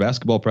 college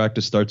basketball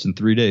practice starts in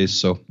 3 days,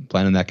 so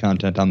planning that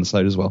content on the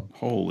site as well.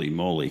 Holy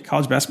moly.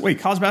 College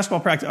basketball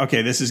practice.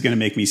 Okay, this is going to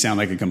make me sound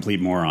like a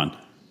complete moron.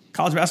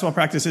 College basketball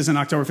practice isn't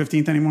October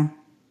 15th anymore?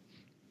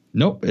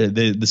 Nope.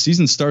 The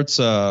season starts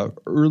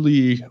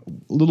early,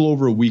 a little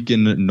over a week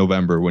in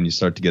November when you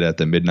start to get at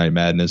the Midnight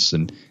Madness,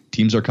 and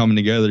teams are coming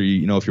together.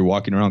 You know, if you're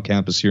walking around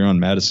campus here on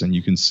Madison,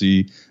 you can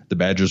see the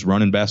Badgers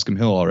running Bascom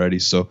Hill already.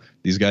 So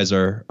these guys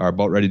are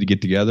about ready to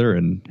get together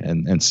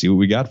and see what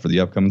we got for the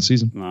upcoming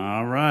season.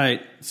 All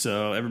right.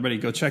 So everybody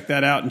go check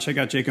that out, and check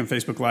out Jake on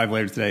Facebook Live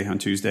later today on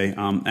Tuesday.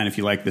 And if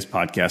you like this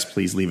podcast,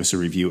 please leave us a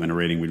review and a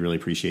rating. We'd really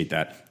appreciate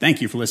that.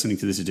 Thank you for listening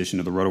to this edition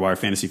of the RotoWire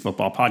Fantasy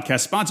Football Podcast,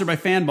 sponsored by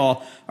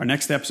FanBall. Our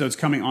next episode's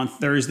coming on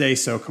Thursday,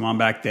 so come on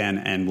back then,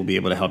 and we'll be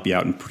able to help you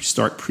out and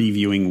start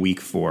previewing Week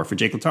 4. For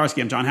Jake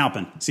Latarski, I'm John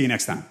Halpin. See you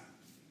next time.